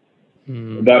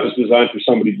 That was designed for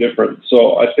somebody different.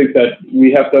 So I think that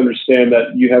we have to understand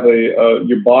that you have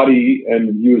your body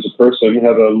and you as a person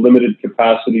have a limited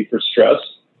capacity for stress,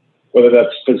 whether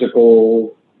that's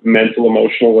physical, mental,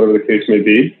 emotional, whatever the case may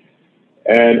be.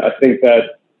 And I think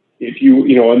that if you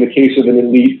in the case of an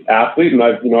elite athlete, and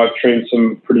I've trained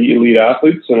some pretty elite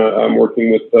athletes, and I'm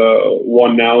working with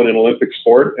one now in an Olympic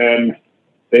sport, and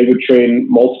they would train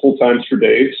multiple times per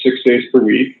day, 6 days per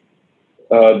week.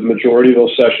 The majority of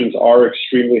those sessions are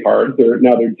extremely hard. They're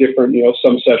different.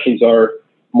 Some sessions are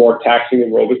more taxing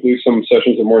aerobically. Some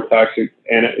sessions are more taxing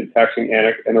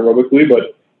anaerobically.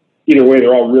 But either way,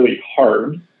 they're all really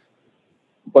hard.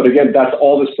 But again, that's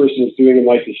all this person is doing in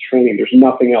life is training. There's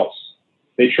nothing else.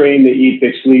 They train, they eat,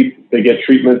 they sleep, they get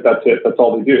treatment. That's it. That's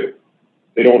all they do.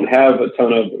 They don't have a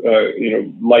ton of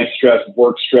life stress,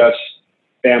 work stress,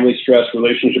 family stress,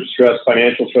 relationship stress,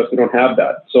 financial stress. They don't have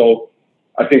that. So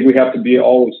I think we have to be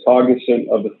always cognizant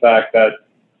of the fact that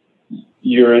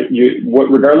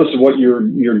regardless of what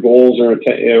your goals or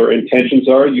intentions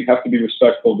are, you have to be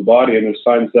respectful of the body. And there's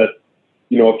times that,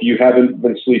 if you haven't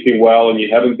been sleeping well and you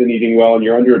haven't been eating well and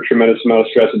you're under a tremendous amount of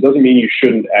stress, it doesn't mean you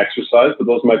shouldn't exercise, but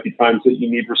those might be times that you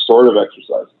need restorative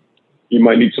exercise. You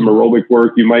might need some aerobic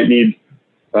work. You might need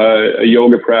a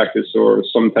yoga practice or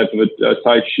some type of a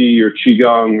Tai Chi or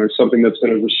Qigong or something that's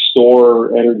going to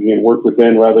restore energy and work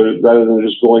within rather than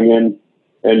just going in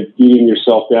and beating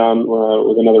yourself down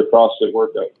with another CrossFit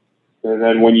workout. And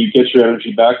then when you get your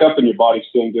energy back up and your body's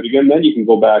feeling good again, then you can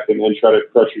go back and try to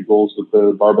crush your goals with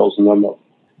the barbells and dumbbells.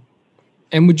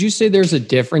 And would you say there's a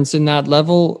difference in that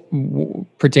level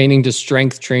pertaining to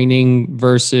strength training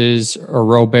versus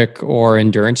aerobic or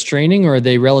endurance training, or are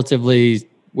they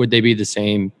would they be the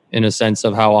same in a sense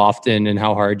of how often and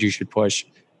how hard you should push?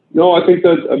 No, I think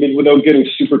without getting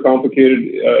super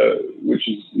complicated, which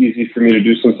is easy for me to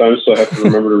do sometimes, so I have to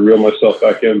remember to reel myself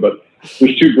back in, but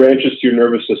there's 2 branches to your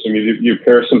nervous system, your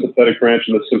parasympathetic branch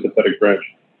and the sympathetic branch.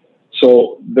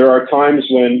 So there are times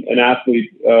when an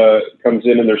athlete comes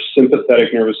in and their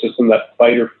sympathetic nervous system, that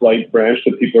fight or flight branch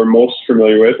that people are most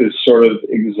familiar with, is sort of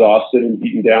exhausted and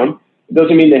beaten down. It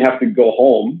doesn't mean they have to go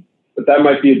home, but that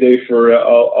might be a day for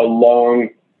a long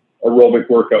aerobic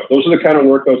workout. Those are the kind of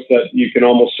workouts that you can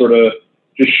almost sort of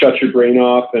just shut your brain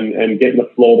off and get in the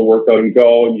flow of the workout and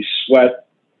go, and you sweat,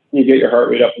 and you get your heart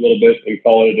rate up a little bit and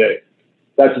call it a day.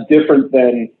 That's different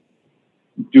than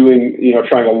doing,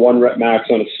 trying a 1 rep max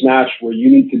on a snatch where you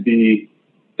need to be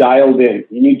dialed in.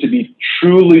 You need to be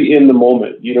truly in the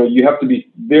moment. You have to be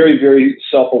very, very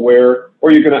self-aware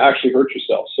or you're going to actually hurt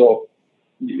yourself. So,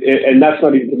 and that's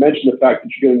not even to mention the fact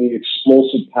that you're going to need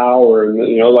explosive power and,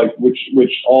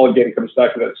 which all again comes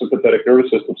back to that sympathetic nervous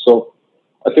system. So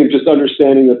I think just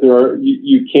understanding that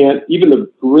you can't, even the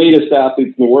greatest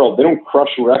athletes in the world, they don't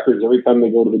crush records every time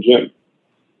they go to the gym.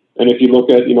 And if you look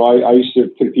at, I used to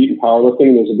compete in powerlifting,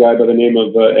 and there's a guy by the name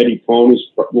of Eddie Cohn, who's,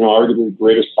 arguably the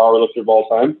greatest powerlifter of all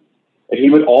time. And he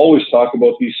would always talk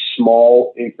about these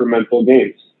small incremental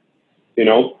gains,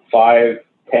 5,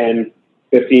 10,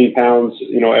 15 pounds,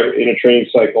 in a training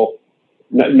cycle.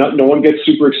 No one gets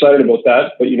super excited about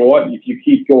that, but you know what? If you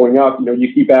keep going up,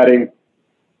 you keep adding,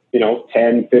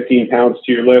 10, 15 pounds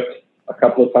to your lift a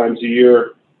couple of times a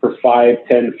year for 5,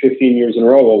 10, 15 years in a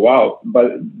row. Well, wow.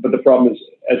 But the problem is,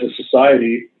 as a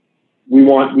society, we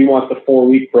want the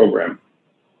 4-week program.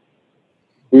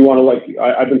 We want to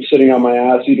I've been sitting on my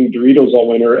ass eating Doritos all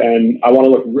winter, and I want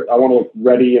to look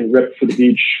ready and ripped for the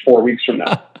beach 4 weeks from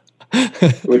now.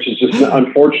 Which is just,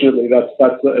 unfortunately, that's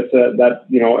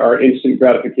our instant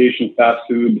gratification, fast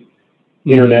food,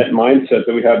 internet mindset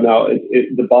that we have now.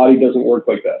 The body doesn't work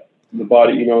like that. The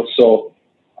body, so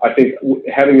I think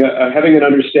having an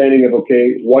understanding of,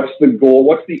 okay, what's the goal?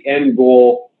 What's the end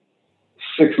goal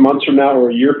 6 months from now or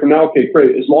a year from now? Okay,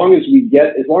 great. As long as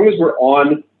we're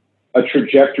on a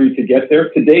trajectory to get there,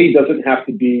 today doesn't have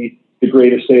to be the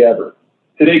greatest day ever.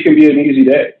 Today can be an easy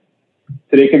day.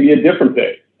 Today can be a different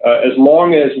day. As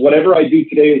long as whatever I do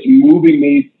today is moving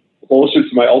me closer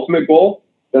to my ultimate goal,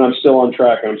 then I'm still on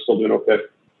track and I'm still doing okay.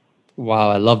 Wow,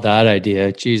 I love that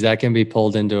idea. Geez, that can be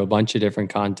pulled into a bunch of different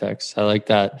contexts. I like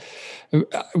that.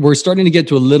 We're starting to get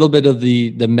to a little bit of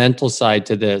the mental side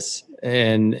to this,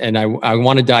 and I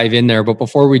want to dive in there. But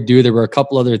before we do, there were a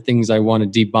couple other things I want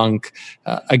to debunk.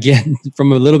 Again,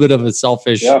 from a little bit of a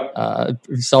selfish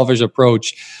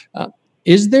approach.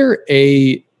 Is there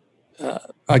a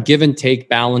give and take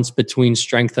balance between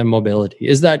strength and mobility?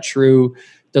 Is that true?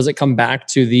 Does it come back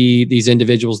to these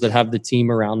individuals that have the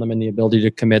team around them and the ability to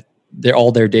commit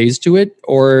all their days to it?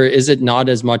 Or is it not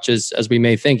as much as we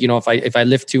may think? If I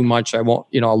lift too much, I won't,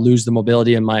 I'll lose the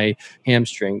mobility in my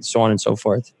hamstrings, so on and so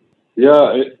forth.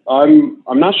 Yeah, I'm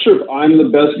not sure if I'm the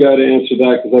best guy to answer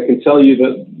that, because I can tell you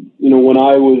that, when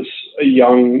I was a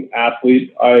young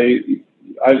athlete,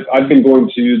 I've been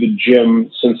going to the gym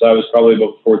since I was probably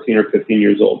about 14 or 15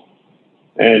 years old,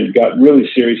 and got really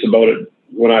serious about it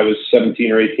when I was 17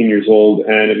 or 18 years old.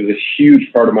 And it was a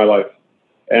huge part of my life.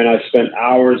 And I spent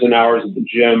hours and hours at the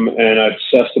gym, and I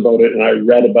obsessed about it, and I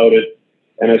read about it,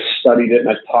 and I studied it, and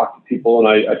I talked to people, and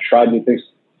I tried new things,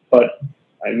 but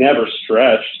I never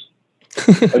stretched.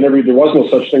 There was no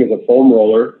such thing as a foam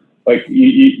roller. Like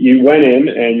you went in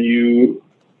and you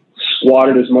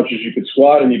squatted as much as you could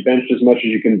squat, and you benched as much as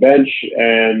you can bench.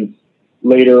 And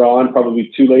later on,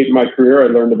 probably too late in my career, I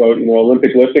learned about,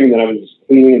 Olympic lifting, and then I was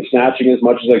cleaning and snatching as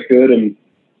much as I could, and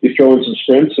you throw in some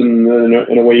sprints and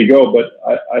away you go. But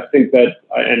I think that,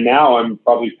 and now I'm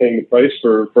probably paying the price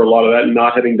for a lot of that, and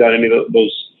not having done any of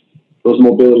those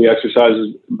mobility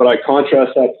exercises. But I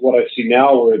contrast that to what I see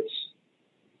now, where it's,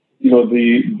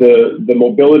 the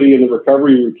mobility and the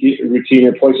recovery routine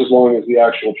are twice as long as the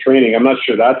actual training. I'm not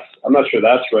sure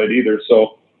that's right either.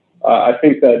 So I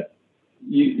think that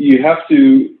you have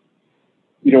to,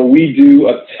 we do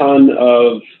a ton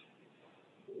of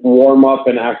warm up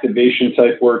and activation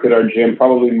type work at our gym,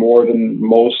 probably more than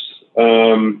most.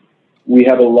 We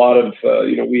have a lot of,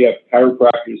 we have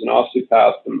chiropractors and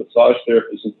osteopaths and massage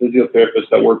therapists and physiotherapists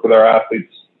that work with our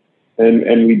athletes.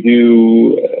 And we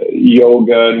do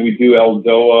yoga, and we do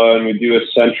Eldoa, and we do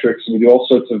eccentrics, and we do all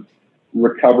sorts of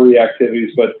recovery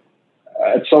activities. But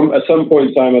at some point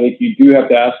in time, I think you do have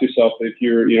to ask yourself, if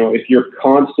you're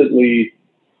constantly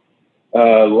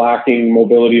lacking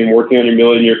mobility and working on your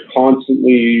mobility, and you're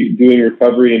constantly doing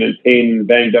recovery and in pain and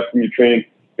banged up from your training,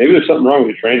 maybe there's something wrong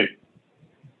with your training.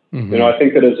 Mm-hmm. I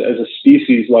think that as a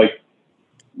species, like,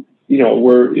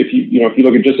 if you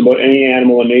look at just about any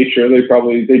animal in nature, they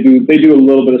do a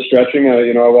little bit of stretching.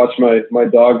 I watch my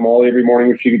dog Molly every morning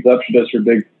when she gets up. She does her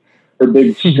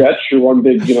big stretch, or one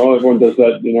big, everyone does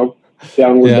that,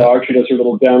 downward dog. She does her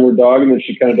little downward dog, and then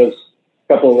she kind of does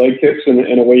a couple of leg kicks,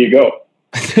 and away you go.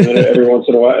 And then every once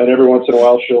in a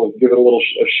while, she'll give it a little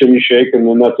shimmy shake, and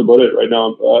then that's about it right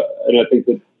now. And I think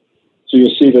that, so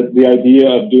you'll see that the idea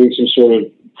of doing some sort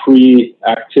of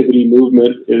pre-activity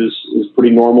movement is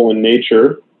pretty normal in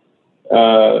nature.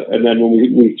 And then when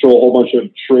we throw a whole bunch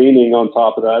of training on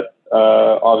top of that,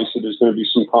 obviously there's going to be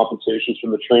some compensations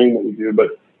from the training that we do.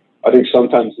 But I think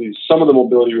sometimes some of the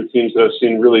mobility routines that I've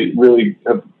seen really, really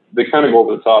they kind of go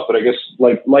over the top. But I guess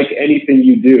like anything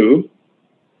you do,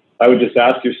 I would just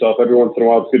ask yourself every once in a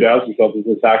while, it's good to ask yourself, is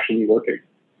this actually working?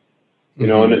 And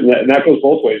that goes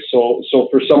both ways. So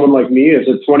for someone like me, as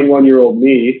a 21-year-old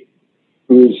me,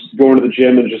 who's going to the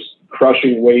gym and just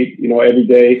crushing weight, every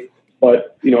day,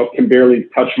 but, can barely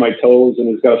touch my toes and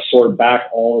has got a sore back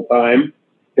all the time.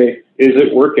 Okay, is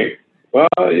it working? Well,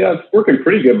 yeah, it's working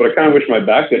pretty good, but I kind of wish my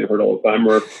back didn't hurt all the time.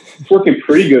 Or it's working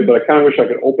pretty good, but I kind of wish I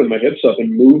could open my hips up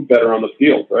and move better on the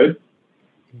field, right?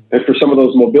 And for some of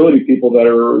those mobility people that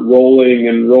are rolling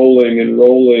and rolling and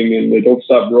rolling, and they don't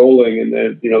stop rolling, and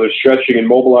then, they're stretching and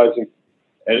mobilizing,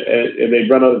 and they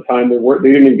run out of time. They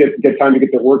didn't even get time to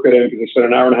get their workout in because they spent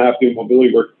an hour and a half doing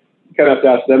mobility work. You kind of have to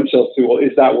ask themselves too, well,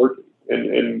 is that working?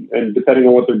 And depending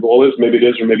on what their goal is, maybe it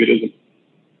is or maybe it isn't.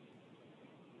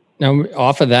 Now,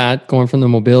 off of that, going from the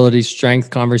mobility strength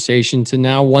conversation to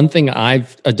now, one thing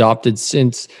I've adopted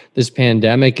since this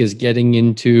pandemic is getting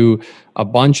into a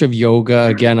bunch of yoga.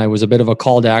 Again, I was a bit of a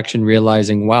call to action,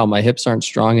 realizing, wow, my hips aren't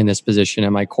strong in this position,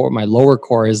 and my lower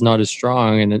core is not as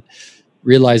strong, and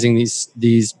realizing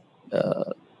these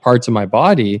parts of my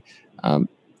body.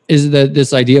 is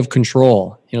this idea of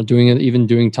control,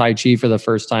 doing Tai Chi for the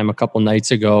first time a couple nights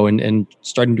ago and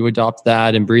starting to adopt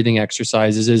that, and breathing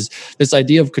exercises, is this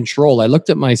idea of control. I looked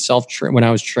at myself when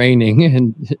I was training,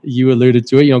 and you alluded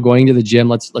to it, going to the gym,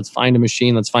 let's find a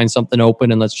machine, let's find something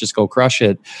open and let's just go crush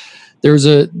it.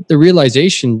 The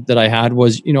realization that I had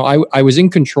was, I was in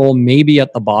control maybe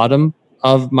at the bottom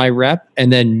of my rep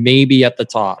and then maybe at the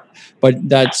top. But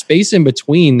that space in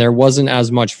between, there wasn't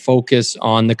as much focus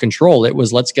on the control. It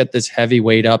was, let's get this heavy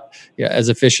weight up as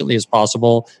efficiently as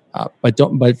possible, but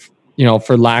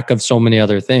for lack of so many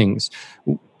other things.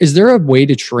 Is there a way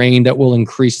to train that will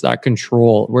increase that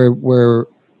control, where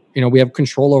we have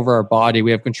control over our body, we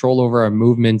have control over our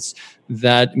movements,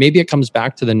 that maybe it comes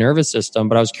back to the nervous system?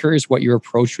 But I was curious what your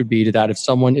approach would be to that. If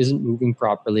someone isn't moving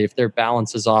properly, if their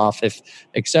balance is off, if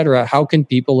et cetera, how can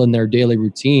people in their daily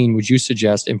routine, would you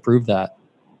suggest, improve that?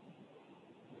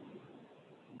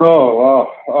 Oh,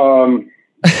 wow.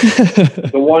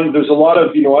 There's a lot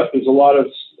of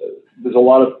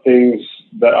things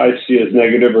that I see as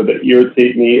negative or that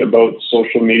irritate me about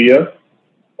social media.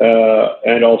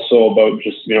 And also about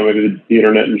just, maybe the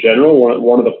internet in general.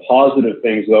 One of the positive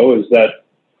things, though, is that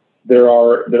there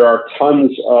are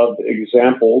tons of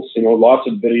examples, lots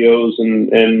of videos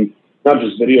and not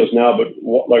just videos now, but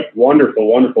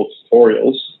wonderful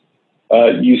tutorials.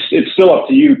 It's still up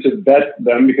to you to vet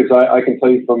them, because I can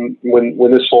tell you from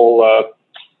when this whole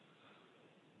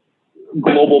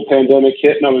global pandemic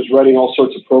hit and I was writing all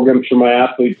sorts of programs for my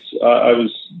athletes, I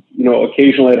was,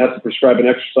 occasionally I'd have to prescribe an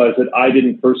exercise that I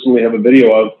didn't personally have a video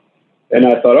of. And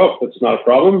I thought, oh, that's not a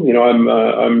problem.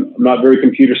 I'm not very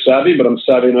computer savvy, but I'm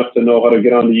savvy enough to know how to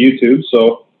get onto YouTube.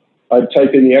 So I'd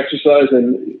type in the exercise,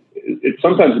 and it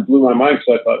sometimes blew my mind,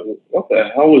 because I thought, what the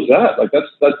hell was that? Like,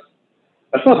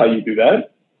 that's not how you do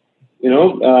that,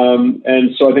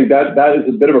 And so I think that is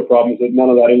a bit of a problem, is that none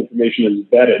of that information is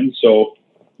vetted. So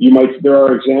there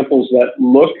are examples that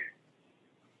look,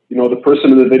 the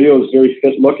person in the video is very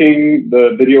fit looking,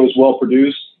 the video is well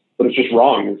produced, but it's just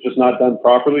wrong. It's just not done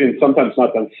properly, and sometimes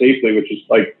not done safely, which is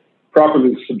like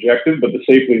properly subjective, but the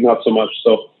safely not so much.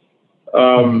 So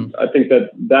I think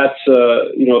that's there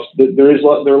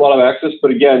are a lot of access,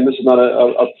 but again, this is not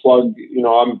a plug.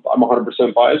 I'm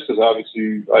 100% biased, because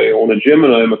obviously I own a gym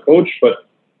and I'm a coach, but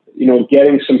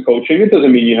getting some coaching, it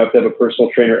doesn't mean you have to have a personal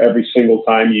trainer every single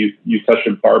time you touch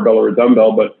a barbell or a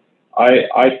dumbbell, but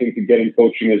I think that getting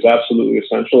coaching is absolutely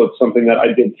essential. It's something that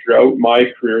I did throughout my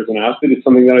career as an athlete. It's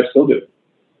something that I still do.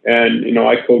 And,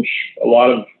 I coach a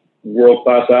lot of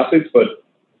world-class athletes, but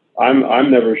I'm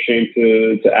never ashamed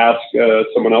to ask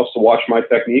someone else to watch my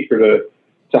technique, or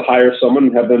to hire someone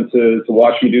and have them to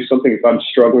watch me do something if I'm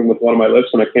struggling with one of my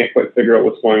lifts and I can't quite figure out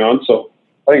what's going on. So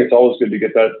I think it's always good to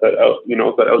get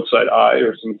that outside eye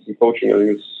or some coaching. I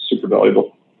think it's super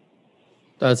valuable.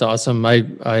 That's awesome.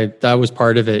 That was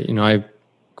part of it.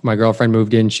 My girlfriend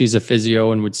moved in, she's a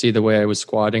physio, and would see the way I was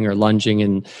squatting or lunging,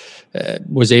 and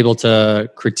was able to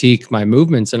critique my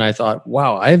movements. And I thought,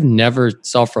 wow, I've never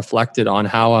self-reflected on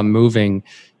how I'm moving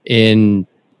in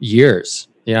years.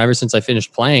 Ever since I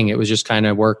finished playing, it was just kind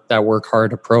of work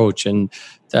hard approach, and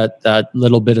that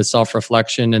little bit of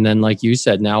self-reflection. And then, like you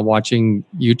said, now watching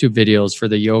YouTube videos for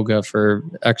the yoga, for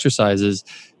exercises,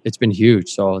 it's been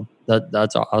huge. So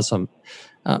that's awesome.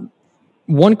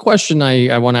 One question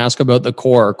I want to ask about the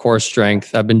core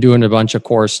strength. I've been doing a bunch of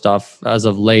core stuff as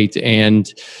of late.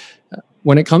 And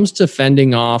when it comes to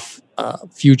fending off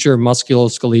future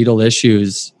musculoskeletal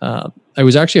issues, it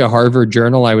was actually a Harvard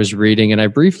journal I was reading, and I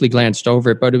briefly glanced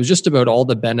over it, but it was just about all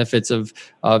the benefits of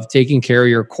taking care of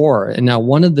your core. And now,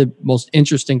 one of the most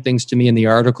interesting things to me in the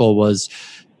article was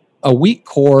a weak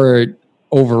core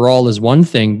overall is one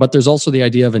thing, but there's also the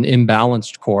idea of an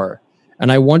imbalanced core.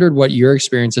 And I wondered what your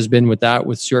experience has been with that,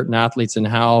 with certain athletes, and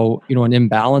how, an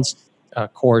imbalanced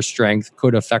core strength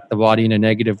could affect the body in a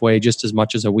negative way just as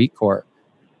much as a weak core.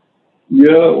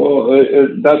 Yeah, well,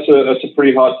 that's a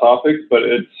pretty hot topic, but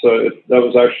that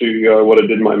was actually what I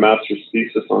did my master's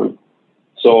thesis on.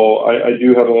 So I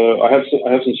have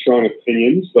some strong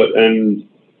opinions, and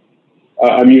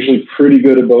I'm usually pretty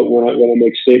good about when I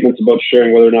make statements about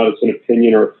sharing whether or not it's an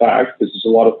opinion or a fact, because there's a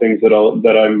lot of things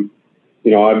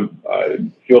I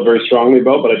feel very strongly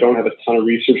about, but I don't have a ton of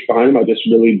research behind them. I just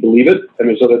really believe it. And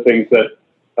there's other things that,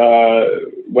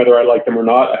 whether I like them or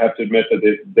not, I have to admit that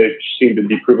they seem to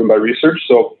be proven by research.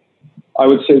 So I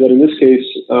would say that in this case,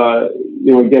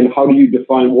 again, how do you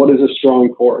define what is a strong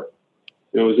core?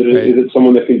 Is it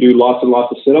someone that can do lots and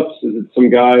lots of sit-ups? Is it some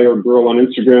guy or girl on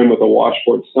Instagram with a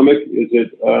washboard stomach? Is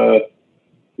it,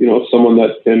 someone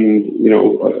that can,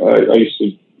 I used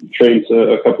to train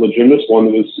a couple of gymnasts, one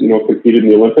that was, competed in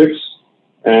the Olympics.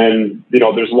 And,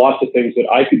 there's lots of things that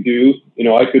I could do.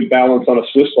 I could balance on a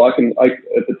Swiss block. And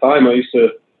at the time I used to,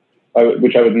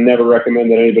 which I would never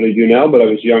recommend that anybody do now, but I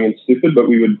was young and stupid, but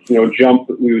we would, jump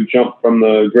from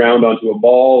the ground onto a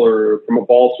ball, or from a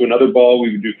ball to another ball.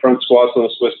 We would do front squats on a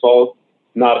Swiss ball.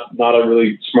 Not a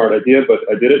really smart idea, but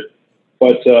I did it.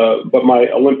 But my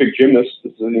Olympic gymnast,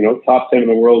 top 10 in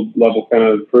the world level kind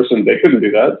of person, they couldn't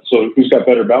do that. So who's got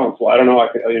better balance? Well, I don't know.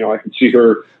 I can see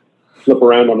her flip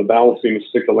around on the balance beam and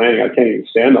stick the landing. I can't even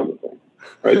stand on the thing.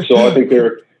 Right. So I think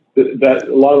that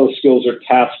a lot of those skills are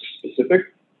task specific.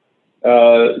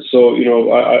 I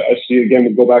see, again,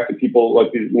 we go back to people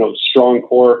like these, strong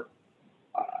core.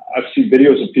 I see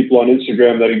videos of people on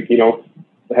Instagram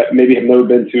that, maybe have never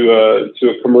been to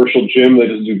a commercial gym. They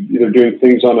just either doing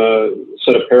things on a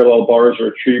set of parallel bars or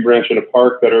a tree branch in a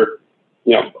park that are,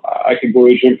 I could go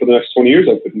to a gym for the next 20 years.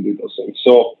 I couldn't do those things.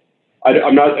 So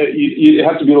I'm not, you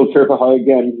have to be a little careful how,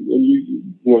 again,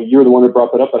 you're the one that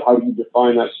brought that up, but how do you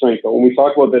define that strength? But when we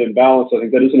talk about that imbalance, I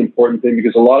think that is an important thing,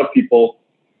 because a lot of people,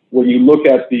 when you look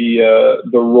at the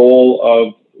role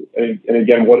of, and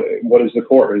again, what is the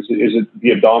core? Is it the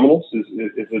abdominals? Is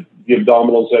it the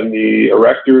abdominals and the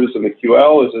erectors and the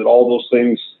QL? Is it all those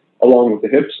things along with the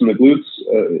hips and the glutes?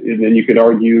 And then you could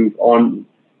argue on,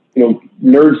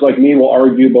 nerds like me will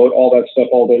argue about all that stuff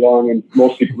all day long, and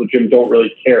most people at the gym don't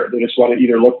really care. They just want to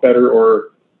either look better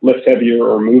or lift heavier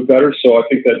or move better. So I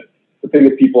think that the thing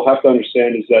that people have to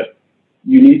understand is that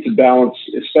you need to balance,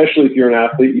 especially if you're an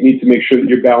athlete, you need to make sure that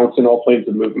you're balancing all planes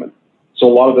of movement. So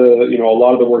a lot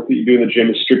of the work that you do in the gym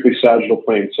is strictly sagittal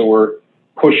plane. So we're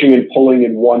pushing and pulling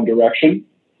in one direction,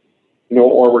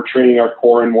 or we're training our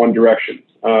core in one direction,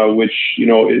 which,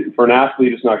 for an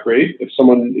athlete is not great. If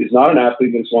someone is not an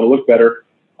athlete and just want to look better,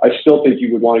 I still think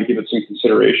you would want to give it some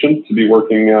consideration to be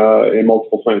working in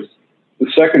multiple planes.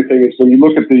 The second thing is when you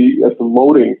look at the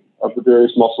loading of the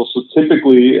various muscles. So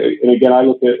typically, and again,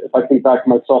 if I think back to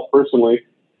myself personally,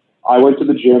 I went to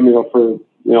the gym, for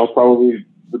probably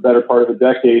the better part of a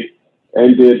decade,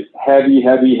 and did heavy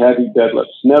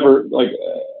deadlifts. Never, like,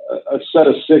 a set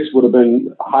of 6 would have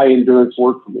been high endurance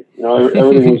work for me.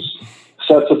 Everything was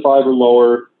sets of 5 or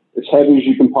lower, as heavy as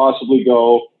you can possibly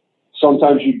go.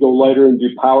 Sometimes you'd go lighter and do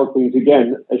power cleans,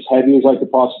 again, as heavy as I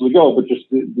could possibly go, but just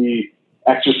the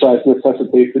exercise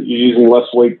necessitates that you're using less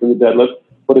weight than the deadlift.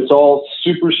 But it's all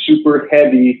super, super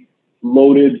heavy,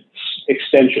 loaded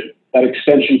extension. That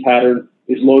extension pattern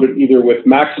is loaded either with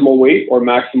maximal weight or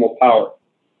maximal power.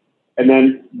 And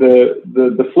then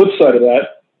the flip side of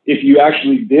that, if you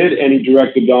actually did any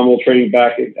direct abdominal training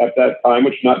back at that time,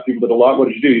 which not people did a lot, what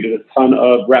did you do? You did a ton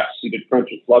of reps. You did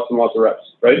crunches, lots and lots of reps,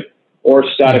 right? Or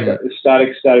static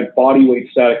body weight,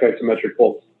 static isometric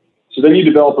pulls. So then you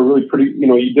develop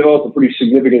a pretty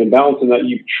significant imbalance in that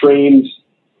you've trained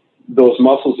those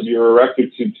muscles of your erector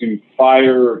to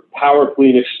fire, power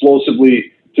clean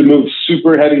explosively, to move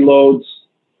super heavy loads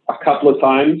a couple of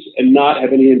times and not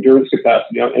have any endurance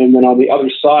capacity. And then on the other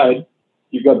side,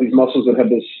 you've got these muscles that have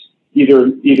this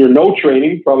either no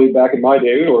training, probably back in my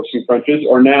day, or some crunches,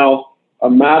 or now a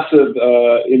massive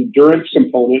endurance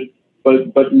component,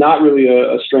 but not really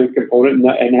a strength component,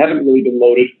 and haven't really been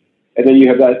loaded. And then you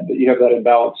have that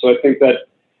imbalance. So I think that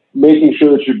making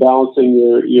sure that you're balancing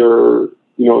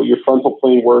your frontal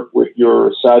plane work with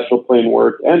your sagittal plane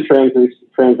work and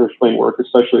transverse plane work,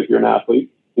 especially if you're an athlete,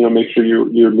 make sure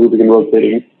you're moving and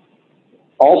rotating.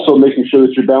 Also making sure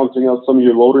that you're balancing out some of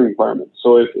your loading requirements.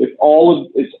 So if all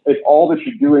that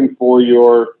you're doing for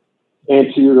your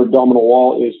anterior abdominal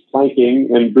wall is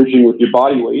planking and bridging with your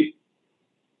body weight,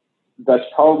 that's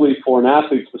probably for an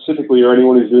athlete specifically, or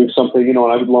anyone who's doing something, and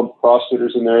I would lump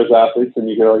CrossFitters in there as athletes, and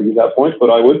you can argue that point,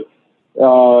 but I would.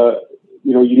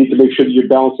 You need to make sure that you're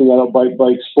balancing that out by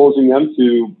exposing them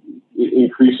to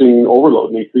increasing overload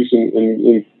and increasing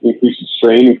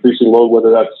strain, increasing load,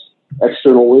 whether that's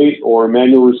external weight or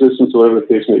manual resistance, or whatever the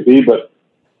case may be, but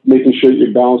making sure that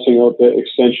you're balancing out the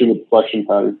extension with the flexion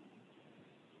pattern.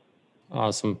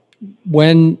 Awesome.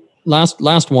 When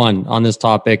last one on this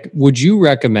topic, would you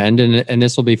recommend, and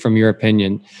this will be from your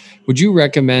opinion, would you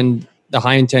recommend the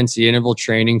high intensity interval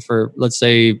training for, let's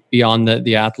say, beyond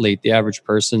the athlete, the average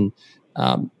person,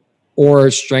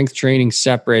 or strength training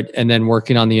separate and then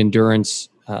working on the endurance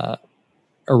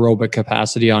aerobic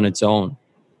capacity on its own?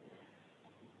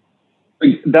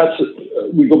 We go back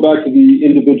to the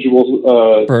individual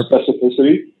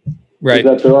specificity, right?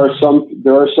 That there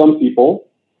are some people,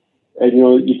 and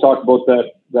you talk about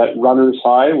that runner's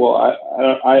high. Well,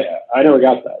 I never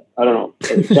got that. I don't know.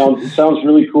 It sounds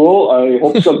really cool. I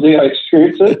hope someday I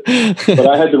experience it, but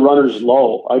I had the runner's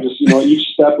low. I just each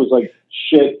step was like,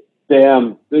 shit,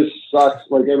 damn, this sucks.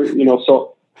 Like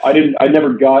so I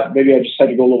never got, maybe I just had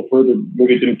to go a little further.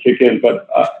 Maybe it didn't kick in, but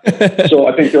so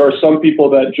I think there are some people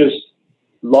that just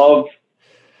love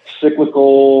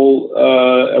cyclical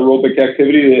aerobic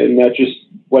activity, and that just,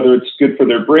 whether it's good for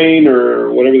their brain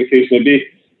or whatever the case may be,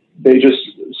 they just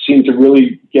seem to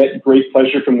really get great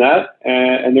pleasure from that.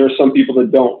 And there are some people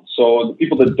that don't. So the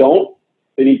people that don't,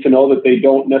 they need to know that they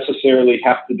don't necessarily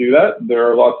have to do that. There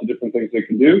are lots of different things they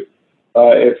can do.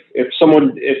 If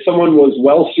someone was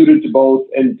well suited to both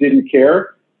and didn't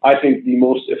care, I think the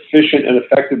most efficient and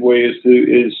effective way is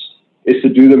to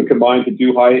do them combined, to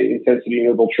do high intensity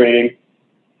interval training.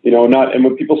 And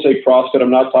when people say CrossFit, I'm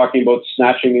not talking about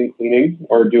snatching and cleaning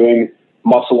or doing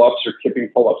muscle ups or kipping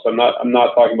pull-ups. I'm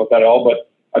not talking about that at all. But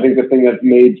I think the thing that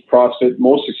made CrossFit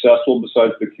most successful,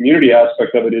 besides the community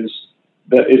aspect of it, is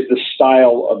the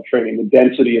style of training, the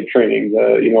density of training,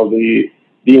 the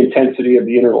intensity of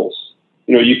the intervals.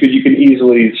 You can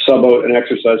easily sub out an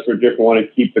exercise for a different one and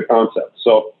keep the concept.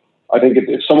 So I think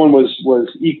if someone was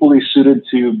equally suited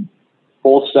to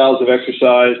both styles of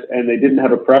exercise and they didn't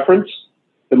have a preference,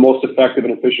 the most effective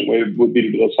and efficient way would be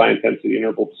to do those high intensity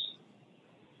intervals.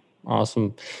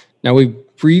 Awesome. Now, we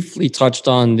briefly touched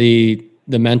on the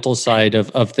mental side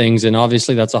of things, and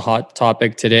obviously that's a hot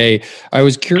topic today. I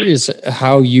was curious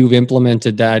how you've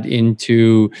implemented that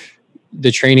into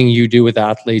the training you do with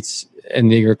athletes and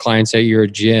your clients at your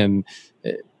gym.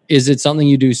 Is it something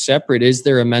you do separate? Is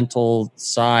there a mental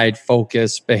side,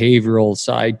 focus, behavioral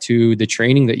side to the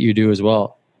training that you do as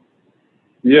well?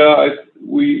 Yeah,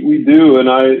 we do. And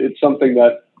it's something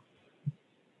that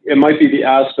it might be the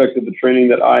aspect of the training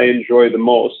that I enjoy the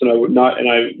most. And I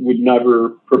would never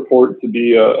purport to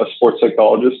be a sports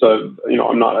psychologist. I've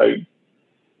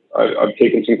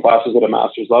taken some classes at a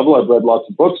master's level. I've read lots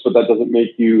of books, but that doesn't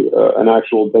make you an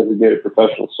actual designated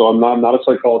professional. So I'm not a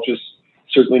psychologist,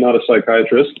 certainly not a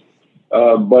psychiatrist,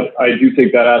 but I do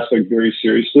take that aspect very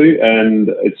seriously. And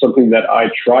it's something that I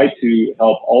try to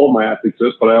help all of my athletes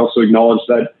with, but I also acknowledge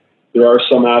that there are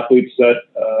some athletes that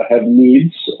have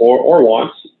needs or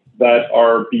wants that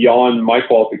are beyond my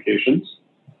qualifications.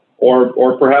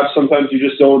 Or perhaps sometimes you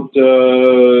just don't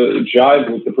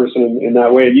jive with the person in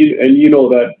that way. And you know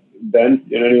that, Ben,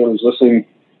 and anyone who's listening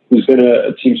who's been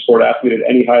a team sport athlete at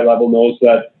any high level knows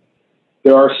that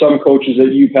there are some coaches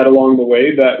that you've had along the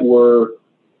way that were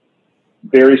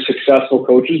very successful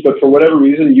coaches, but for whatever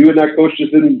reason, you and that coach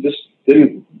just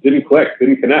didn't click,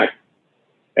 didn't connect.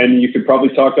 And you could probably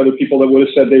talk to other people that would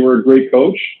have said they were a great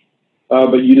coach,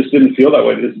 but you just didn't feel that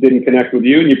way. It just didn't connect with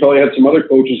you. And you probably had some other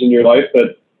coaches in your life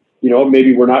that,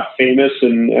 maybe were not famous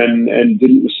and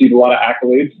didn't receive a lot of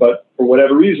accolades, but for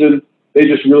whatever reason, they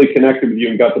just really connected with you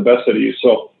and got the best out of you.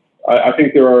 So I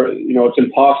think there are, it's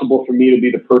impossible for me to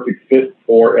be the perfect fit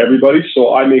for everybody.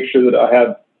 So I make sure that I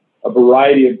have a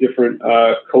variety of different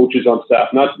coaches on staff,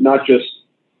 not just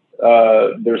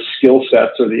their skill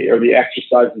sets or the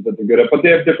exercises that they're good at, but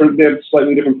they have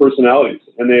slightly different personalities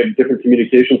and they have different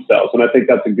communication styles. And I think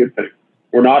that's a good thing.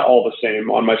 We're not all the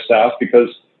same on my staff because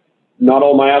not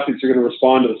all my athletes are going to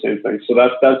respond to the same thing. So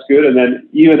that's good. And then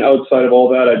even outside of all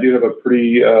that, I do have a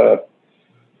pretty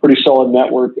solid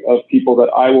network of people that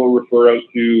I will refer out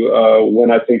to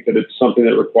when I think that it's something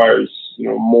that requires,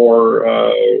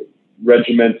 more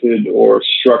regimented or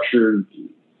structured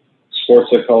sports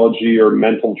psychology or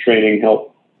mental training help.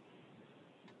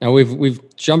 Now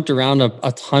we've jumped around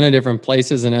a ton of different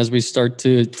places, and as we start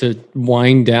to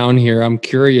wind down here, I'm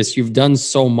curious. You've done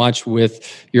so much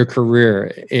with your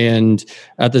career, and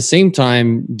at the same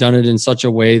time, done it in such a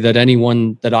way that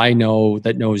anyone that I know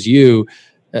that knows you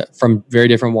from very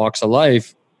different walks of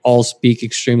life all speak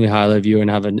extremely highly of you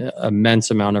and have an immense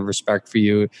amount of respect for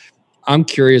you. I'm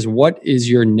curious, what is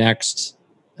your next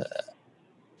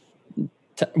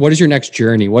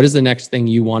journey? What is the next thing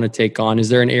you want to take on? Is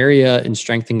there an area in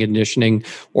strength and conditioning,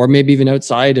 or maybe even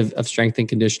outside of strength and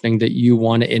conditioning, that you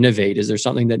want to innovate? Is there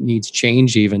something that needs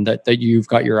change even that you've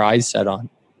got your eyes set on?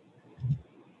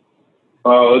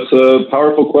 It's a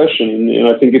powerful question.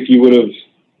 And I think if you would have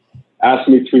asked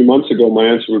me 3 months ago, my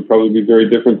answer would probably be very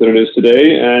different than it is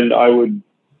today. And I would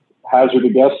hazard a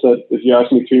guess that if you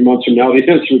asked me 3 months from now, the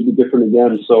answer would be different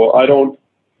again. So I don't,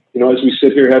 as we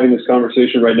sit here having this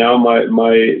conversation right now,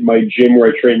 my gym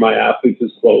where I train my athletes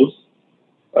is closed.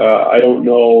 I don't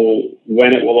know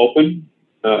when it will open.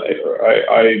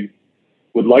 I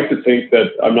would like to think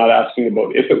that I'm not asking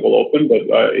about if it will open,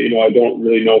 but I don't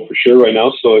really know for sure right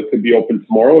now. So it could be open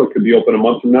tomorrow. It could be open a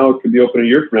month from now. It could be open a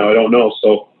year from now. I don't know.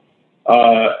 So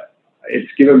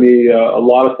it's given me a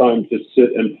lot of time to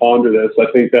sit and ponder this. I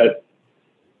think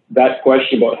that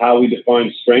question about how we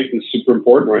define strength is super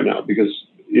important right now because,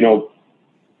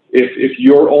 if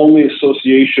your only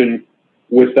association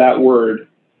with that word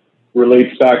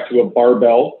relates back to a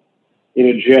barbell in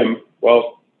a gym,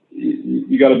 well,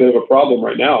 you got a bit of a problem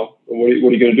right now. What are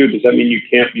you going to do? Does that mean you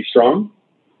can't be strong?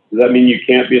 Does that mean you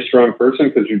can't be a strong person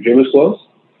because your gym is closed?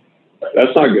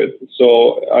 That's not good.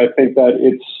 So I think that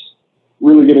it's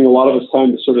really giving a lot of us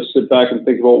time to sort of sit back and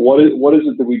think about what is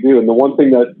it that we do. And the one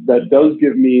thing that does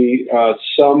give me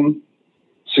some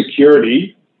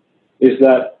security is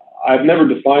that I've never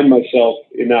defined myself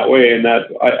in that way, and that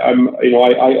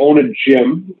I own a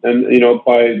gym, and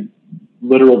by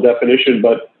literal definition,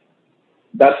 but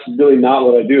that's really not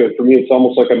what I do. For me, it's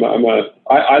almost like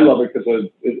I love it because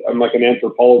I'm like an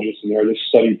anthropologist in there. I just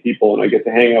study people, and I get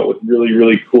to hang out with really,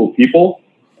 really cool people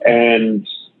and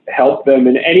help them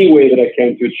in any way that I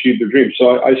can to achieve their dreams.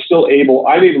 So I'm able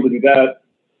to do that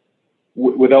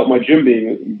without my gym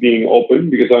being open,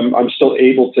 because I'm still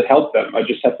able to help them. I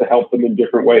just have to help them in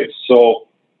different ways. So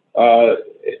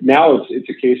now it's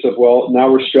a case of, well, now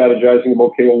we're strategizing of,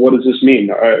 okay, well, what does this mean?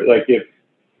 Like, if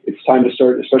it's time to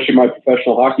start, especially my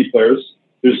professional hockey players,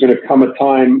 there's going to come a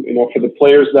time, for the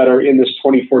players that are in this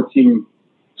 2014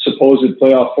 supposed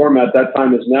playoff format, that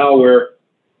time is now, where,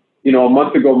 a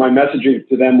month ago, my messaging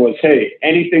to them was, hey,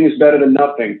 anything is better than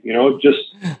nothing.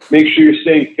 Just make sure you're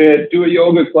staying fit, do a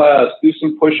yoga class, do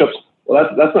some push-ups. Well,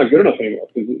 that's not good enough anymore,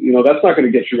 because, that's not going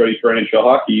to get you ready for NHL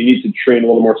hockey. You need to train a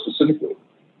little more specifically.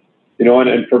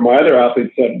 And for my other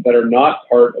athletes that are not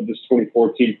part of this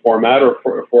 2014 format, or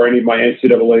for any of my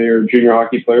NCAA or junior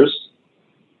hockey players,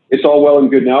 it's all well and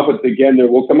good now. But again, there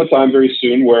will come a time very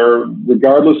soon where,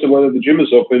 regardless of whether the gym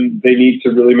is open, they need to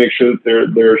really make sure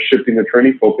that they're shifting their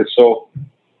training focus. So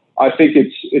I think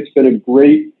it's been a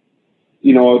great,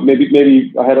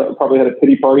 maybe I probably had a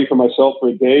pity party for myself for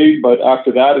a day, but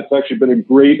after that, it's actually been a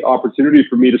great opportunity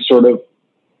for me to sort of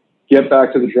get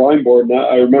back to the drawing board. And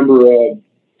I remember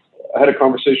I had a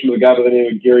conversation with a guy by the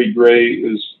name of Gary Gray,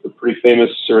 who's pretty famous,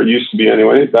 or it used to be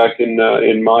anyway, back in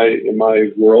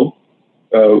my world.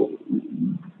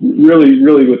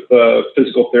 Really with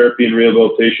physical therapy and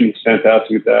rehabilitation. He's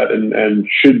fantastic at that, and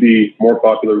should be more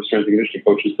popular with strength and conditioning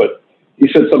coaches. But he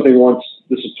said something once,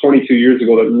 this is 22 years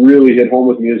ago, that really hit home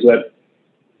with me, is that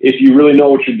if you really know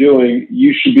what you're doing,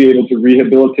 you should be able to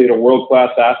rehabilitate a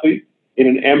world-class athlete in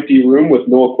an empty room with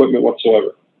no equipment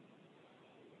whatsoever.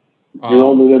 You're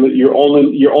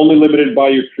only limited by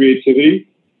your creativity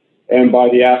and by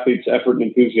the athlete's effort and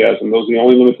enthusiasm. Those are the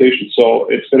only limitations. So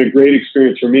it's been a great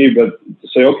experience for me, but to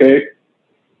say, okay,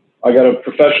 I got a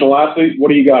professional athlete. What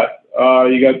do you got?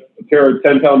 You got a pair of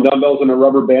 10-pound dumbbells and a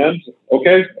rubber band.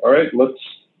 Okay. All right.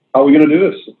 How are we going to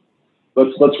do this?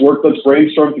 Let's work. Let's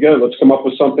brainstorm together. Let's come up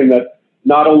with something that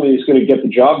not only is going to get the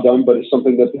job done, but it's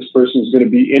something that this person is going to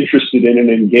be interested in and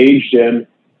engaged in,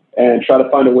 and try to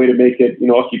find a way to make it,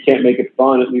 if you can't make it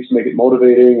fun, at least make it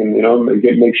motivating, and,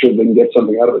 make sure they can get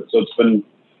something out of it. So it's been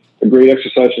a great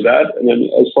exercise for that. And then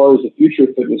as far as the future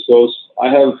of fitness goes, I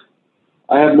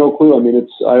have no clue. I mean,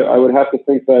 I would have to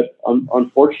think that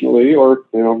unfortunately, or,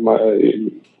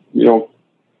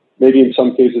 maybe in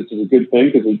some cases it's a good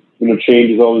thing, because,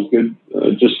 change is always good,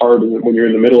 just hard when you're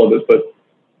in the middle of it. But,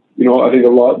 I think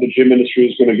the gym industry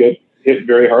is going to get hit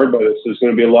very hard by this. There's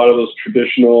going to be a lot of those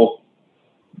traditional,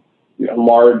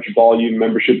 large volume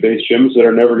membership-based gyms that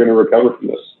are never going to recover from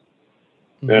this.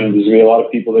 Mm-hmm. And there's going to be a lot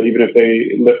of people that, even if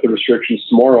they lift the restrictions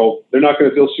tomorrow, they're not going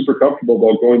to feel super comfortable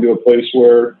about going to a place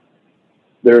where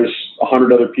there's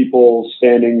 100 other people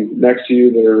standing next to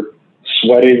you that are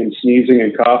sweating and sneezing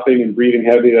and coughing and breathing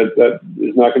heavy. That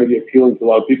is not going to be appealing to a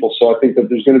lot of people. So I think that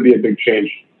there's going to be a big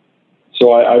change.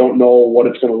 So I don't know what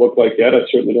it's going to look like yet. I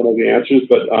certainly don't know the answers,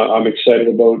 but I'm excited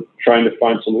about trying to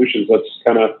find solutions. That's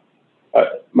kind of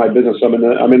my business. I'm in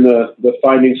the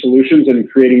finding solutions and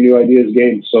creating new ideas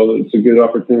game. So it's a good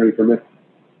opportunity for me.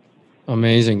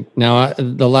 Amazing. Now,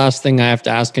 the last thing I have to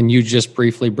ask, and you just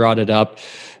briefly brought it up.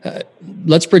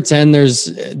 Let's pretend there's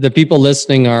the people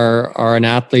listening are an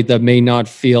athlete that may not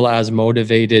feel as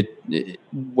motivated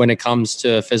when it comes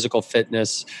to physical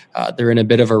fitness. They're in a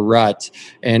bit of a rut,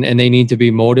 and they need to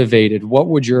be motivated. What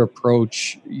would your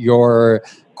approach, your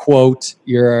quote,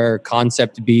 your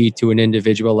concept be to an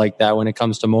individual like that when it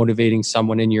comes to motivating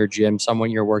someone in your gym, someone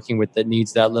you're working with that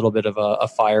needs that little bit of a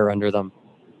fire under them?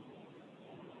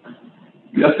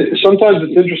 Sometimes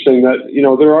it's interesting that,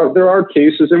 there are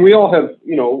cases, and we all have,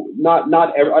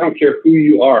 I don't care who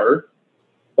you are,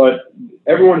 but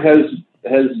everyone has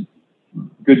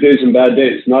good days and bad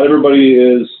days. Not everybody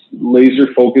is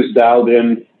laser focused, dialed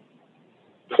in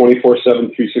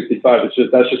 24/7, 365.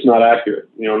 That's just not accurate.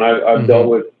 And I've dealt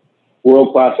with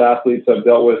world-class athletes. I've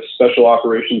dealt with special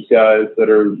operations guys that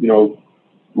are,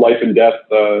 life and death,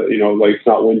 like it's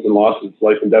not wins and losses, it's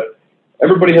life and death.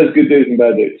 everybody has good days and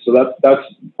bad days. So that's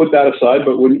put that aside.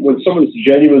 But when someone's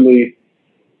genuinely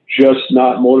just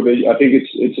not motivated, I think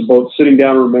it's about sitting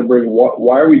down and remembering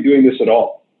why are we doing this at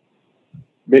all?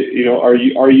 You know,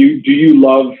 do you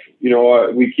love, you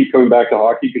know, we keep coming back to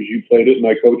hockey because you played it and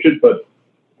I coach it, but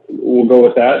we'll go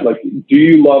with that. Like, do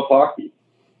you love hockey?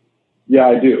 Yeah,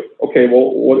 I do. Okay,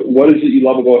 well, what is it you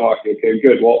love about hockey? Okay,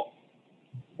 good. Well,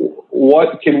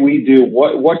 what can we do?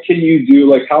 What can you do?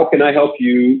 Like, how can I help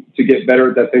you to get better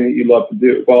at that thing that you love to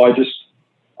do? Well, I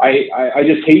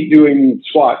just hate doing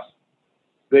squats.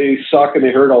 They suck and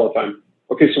they hurt all the time.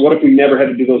 Okay, so what if we never had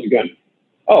to do those again?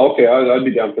 Oh, okay, I'd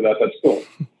be down for that. That's cool.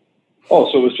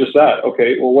 Oh, so it was just that.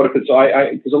 Okay, well, what if it's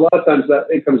because a lot of times that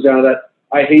it comes down to that.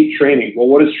 I hate training. Well,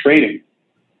 what is training?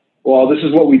 Well, this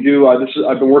is what we do.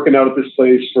 I've been working out at this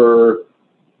place for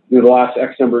the last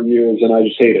X number of years, and I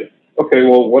just hate it. Okay,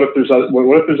 well, what if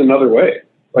there's another way?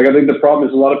 Like, I think the problem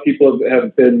is a lot of people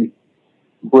have been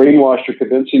brainwashed or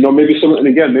convinced. You know, maybe some of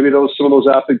those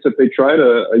athletes, if they tried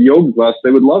a yoga class,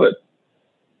 they would love it,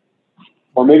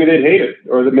 or maybe they'd hate it,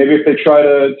 or that maybe if they try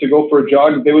to go for a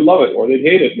jog, they would love it, or they'd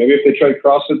hate it. Maybe if they tried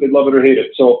CrossFit, they'd love it or hate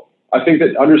it. So I think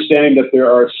that understanding that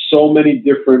there are so many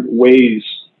different ways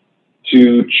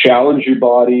to challenge your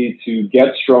body, to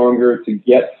get stronger, to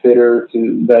get fitter,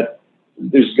 that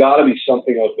there's got to be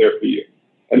something out there for you,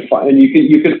 and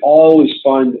you can always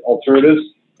find alternatives,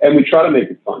 and we try to make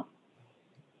it fun,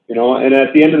 you know. And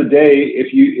at the end of the day,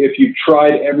 if you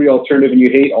tried every alternative and you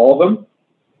hate all of them,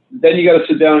 then you got to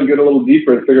sit down and get a little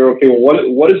deeper and figure, okay, well,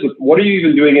 what are you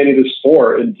even doing any of this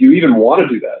for, and do you even want to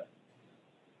do that?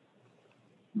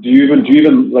 Do you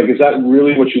even like? Is that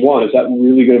really what you want? Is that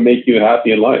really going to make you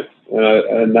happy in life?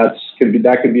 And that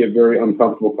can be a very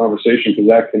uncomfortable conversation, because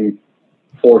that can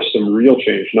force some real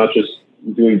change, not just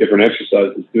doing different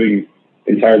exercises, doing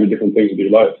entirely different things with your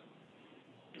life.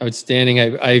 Outstanding.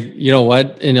 I you know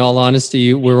what? In all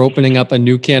honesty, we're opening up a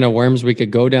new can of worms. We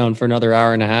could go down for another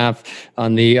hour and a half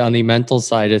on the mental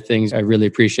side of things. I really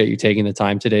appreciate you taking the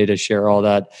time today to share all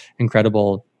that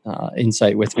incredible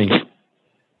insight with me.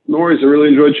 No worries. I really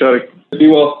enjoyed chatting. Be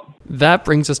well. That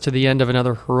brings us to the end of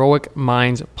another Heroic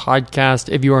Minds podcast.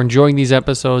 If you are enjoying these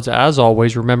episodes, as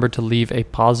always, remember to leave a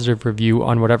positive review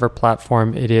on whatever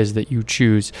platform it is that you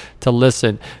choose to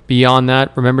listen. Beyond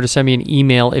that, remember to send me an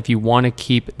email if you want to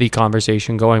keep the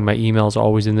conversation going. My email is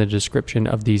always in the description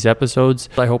of these episodes.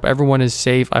 I hope everyone is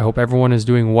safe. I hope everyone is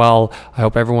doing well. I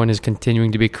hope everyone is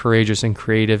continuing to be courageous and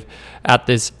creative at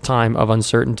this time of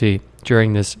uncertainty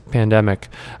during this pandemic.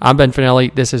 I'm Ben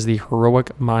Finelli. This is the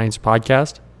Heroic Minds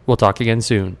podcast. We'll talk again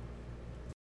soon.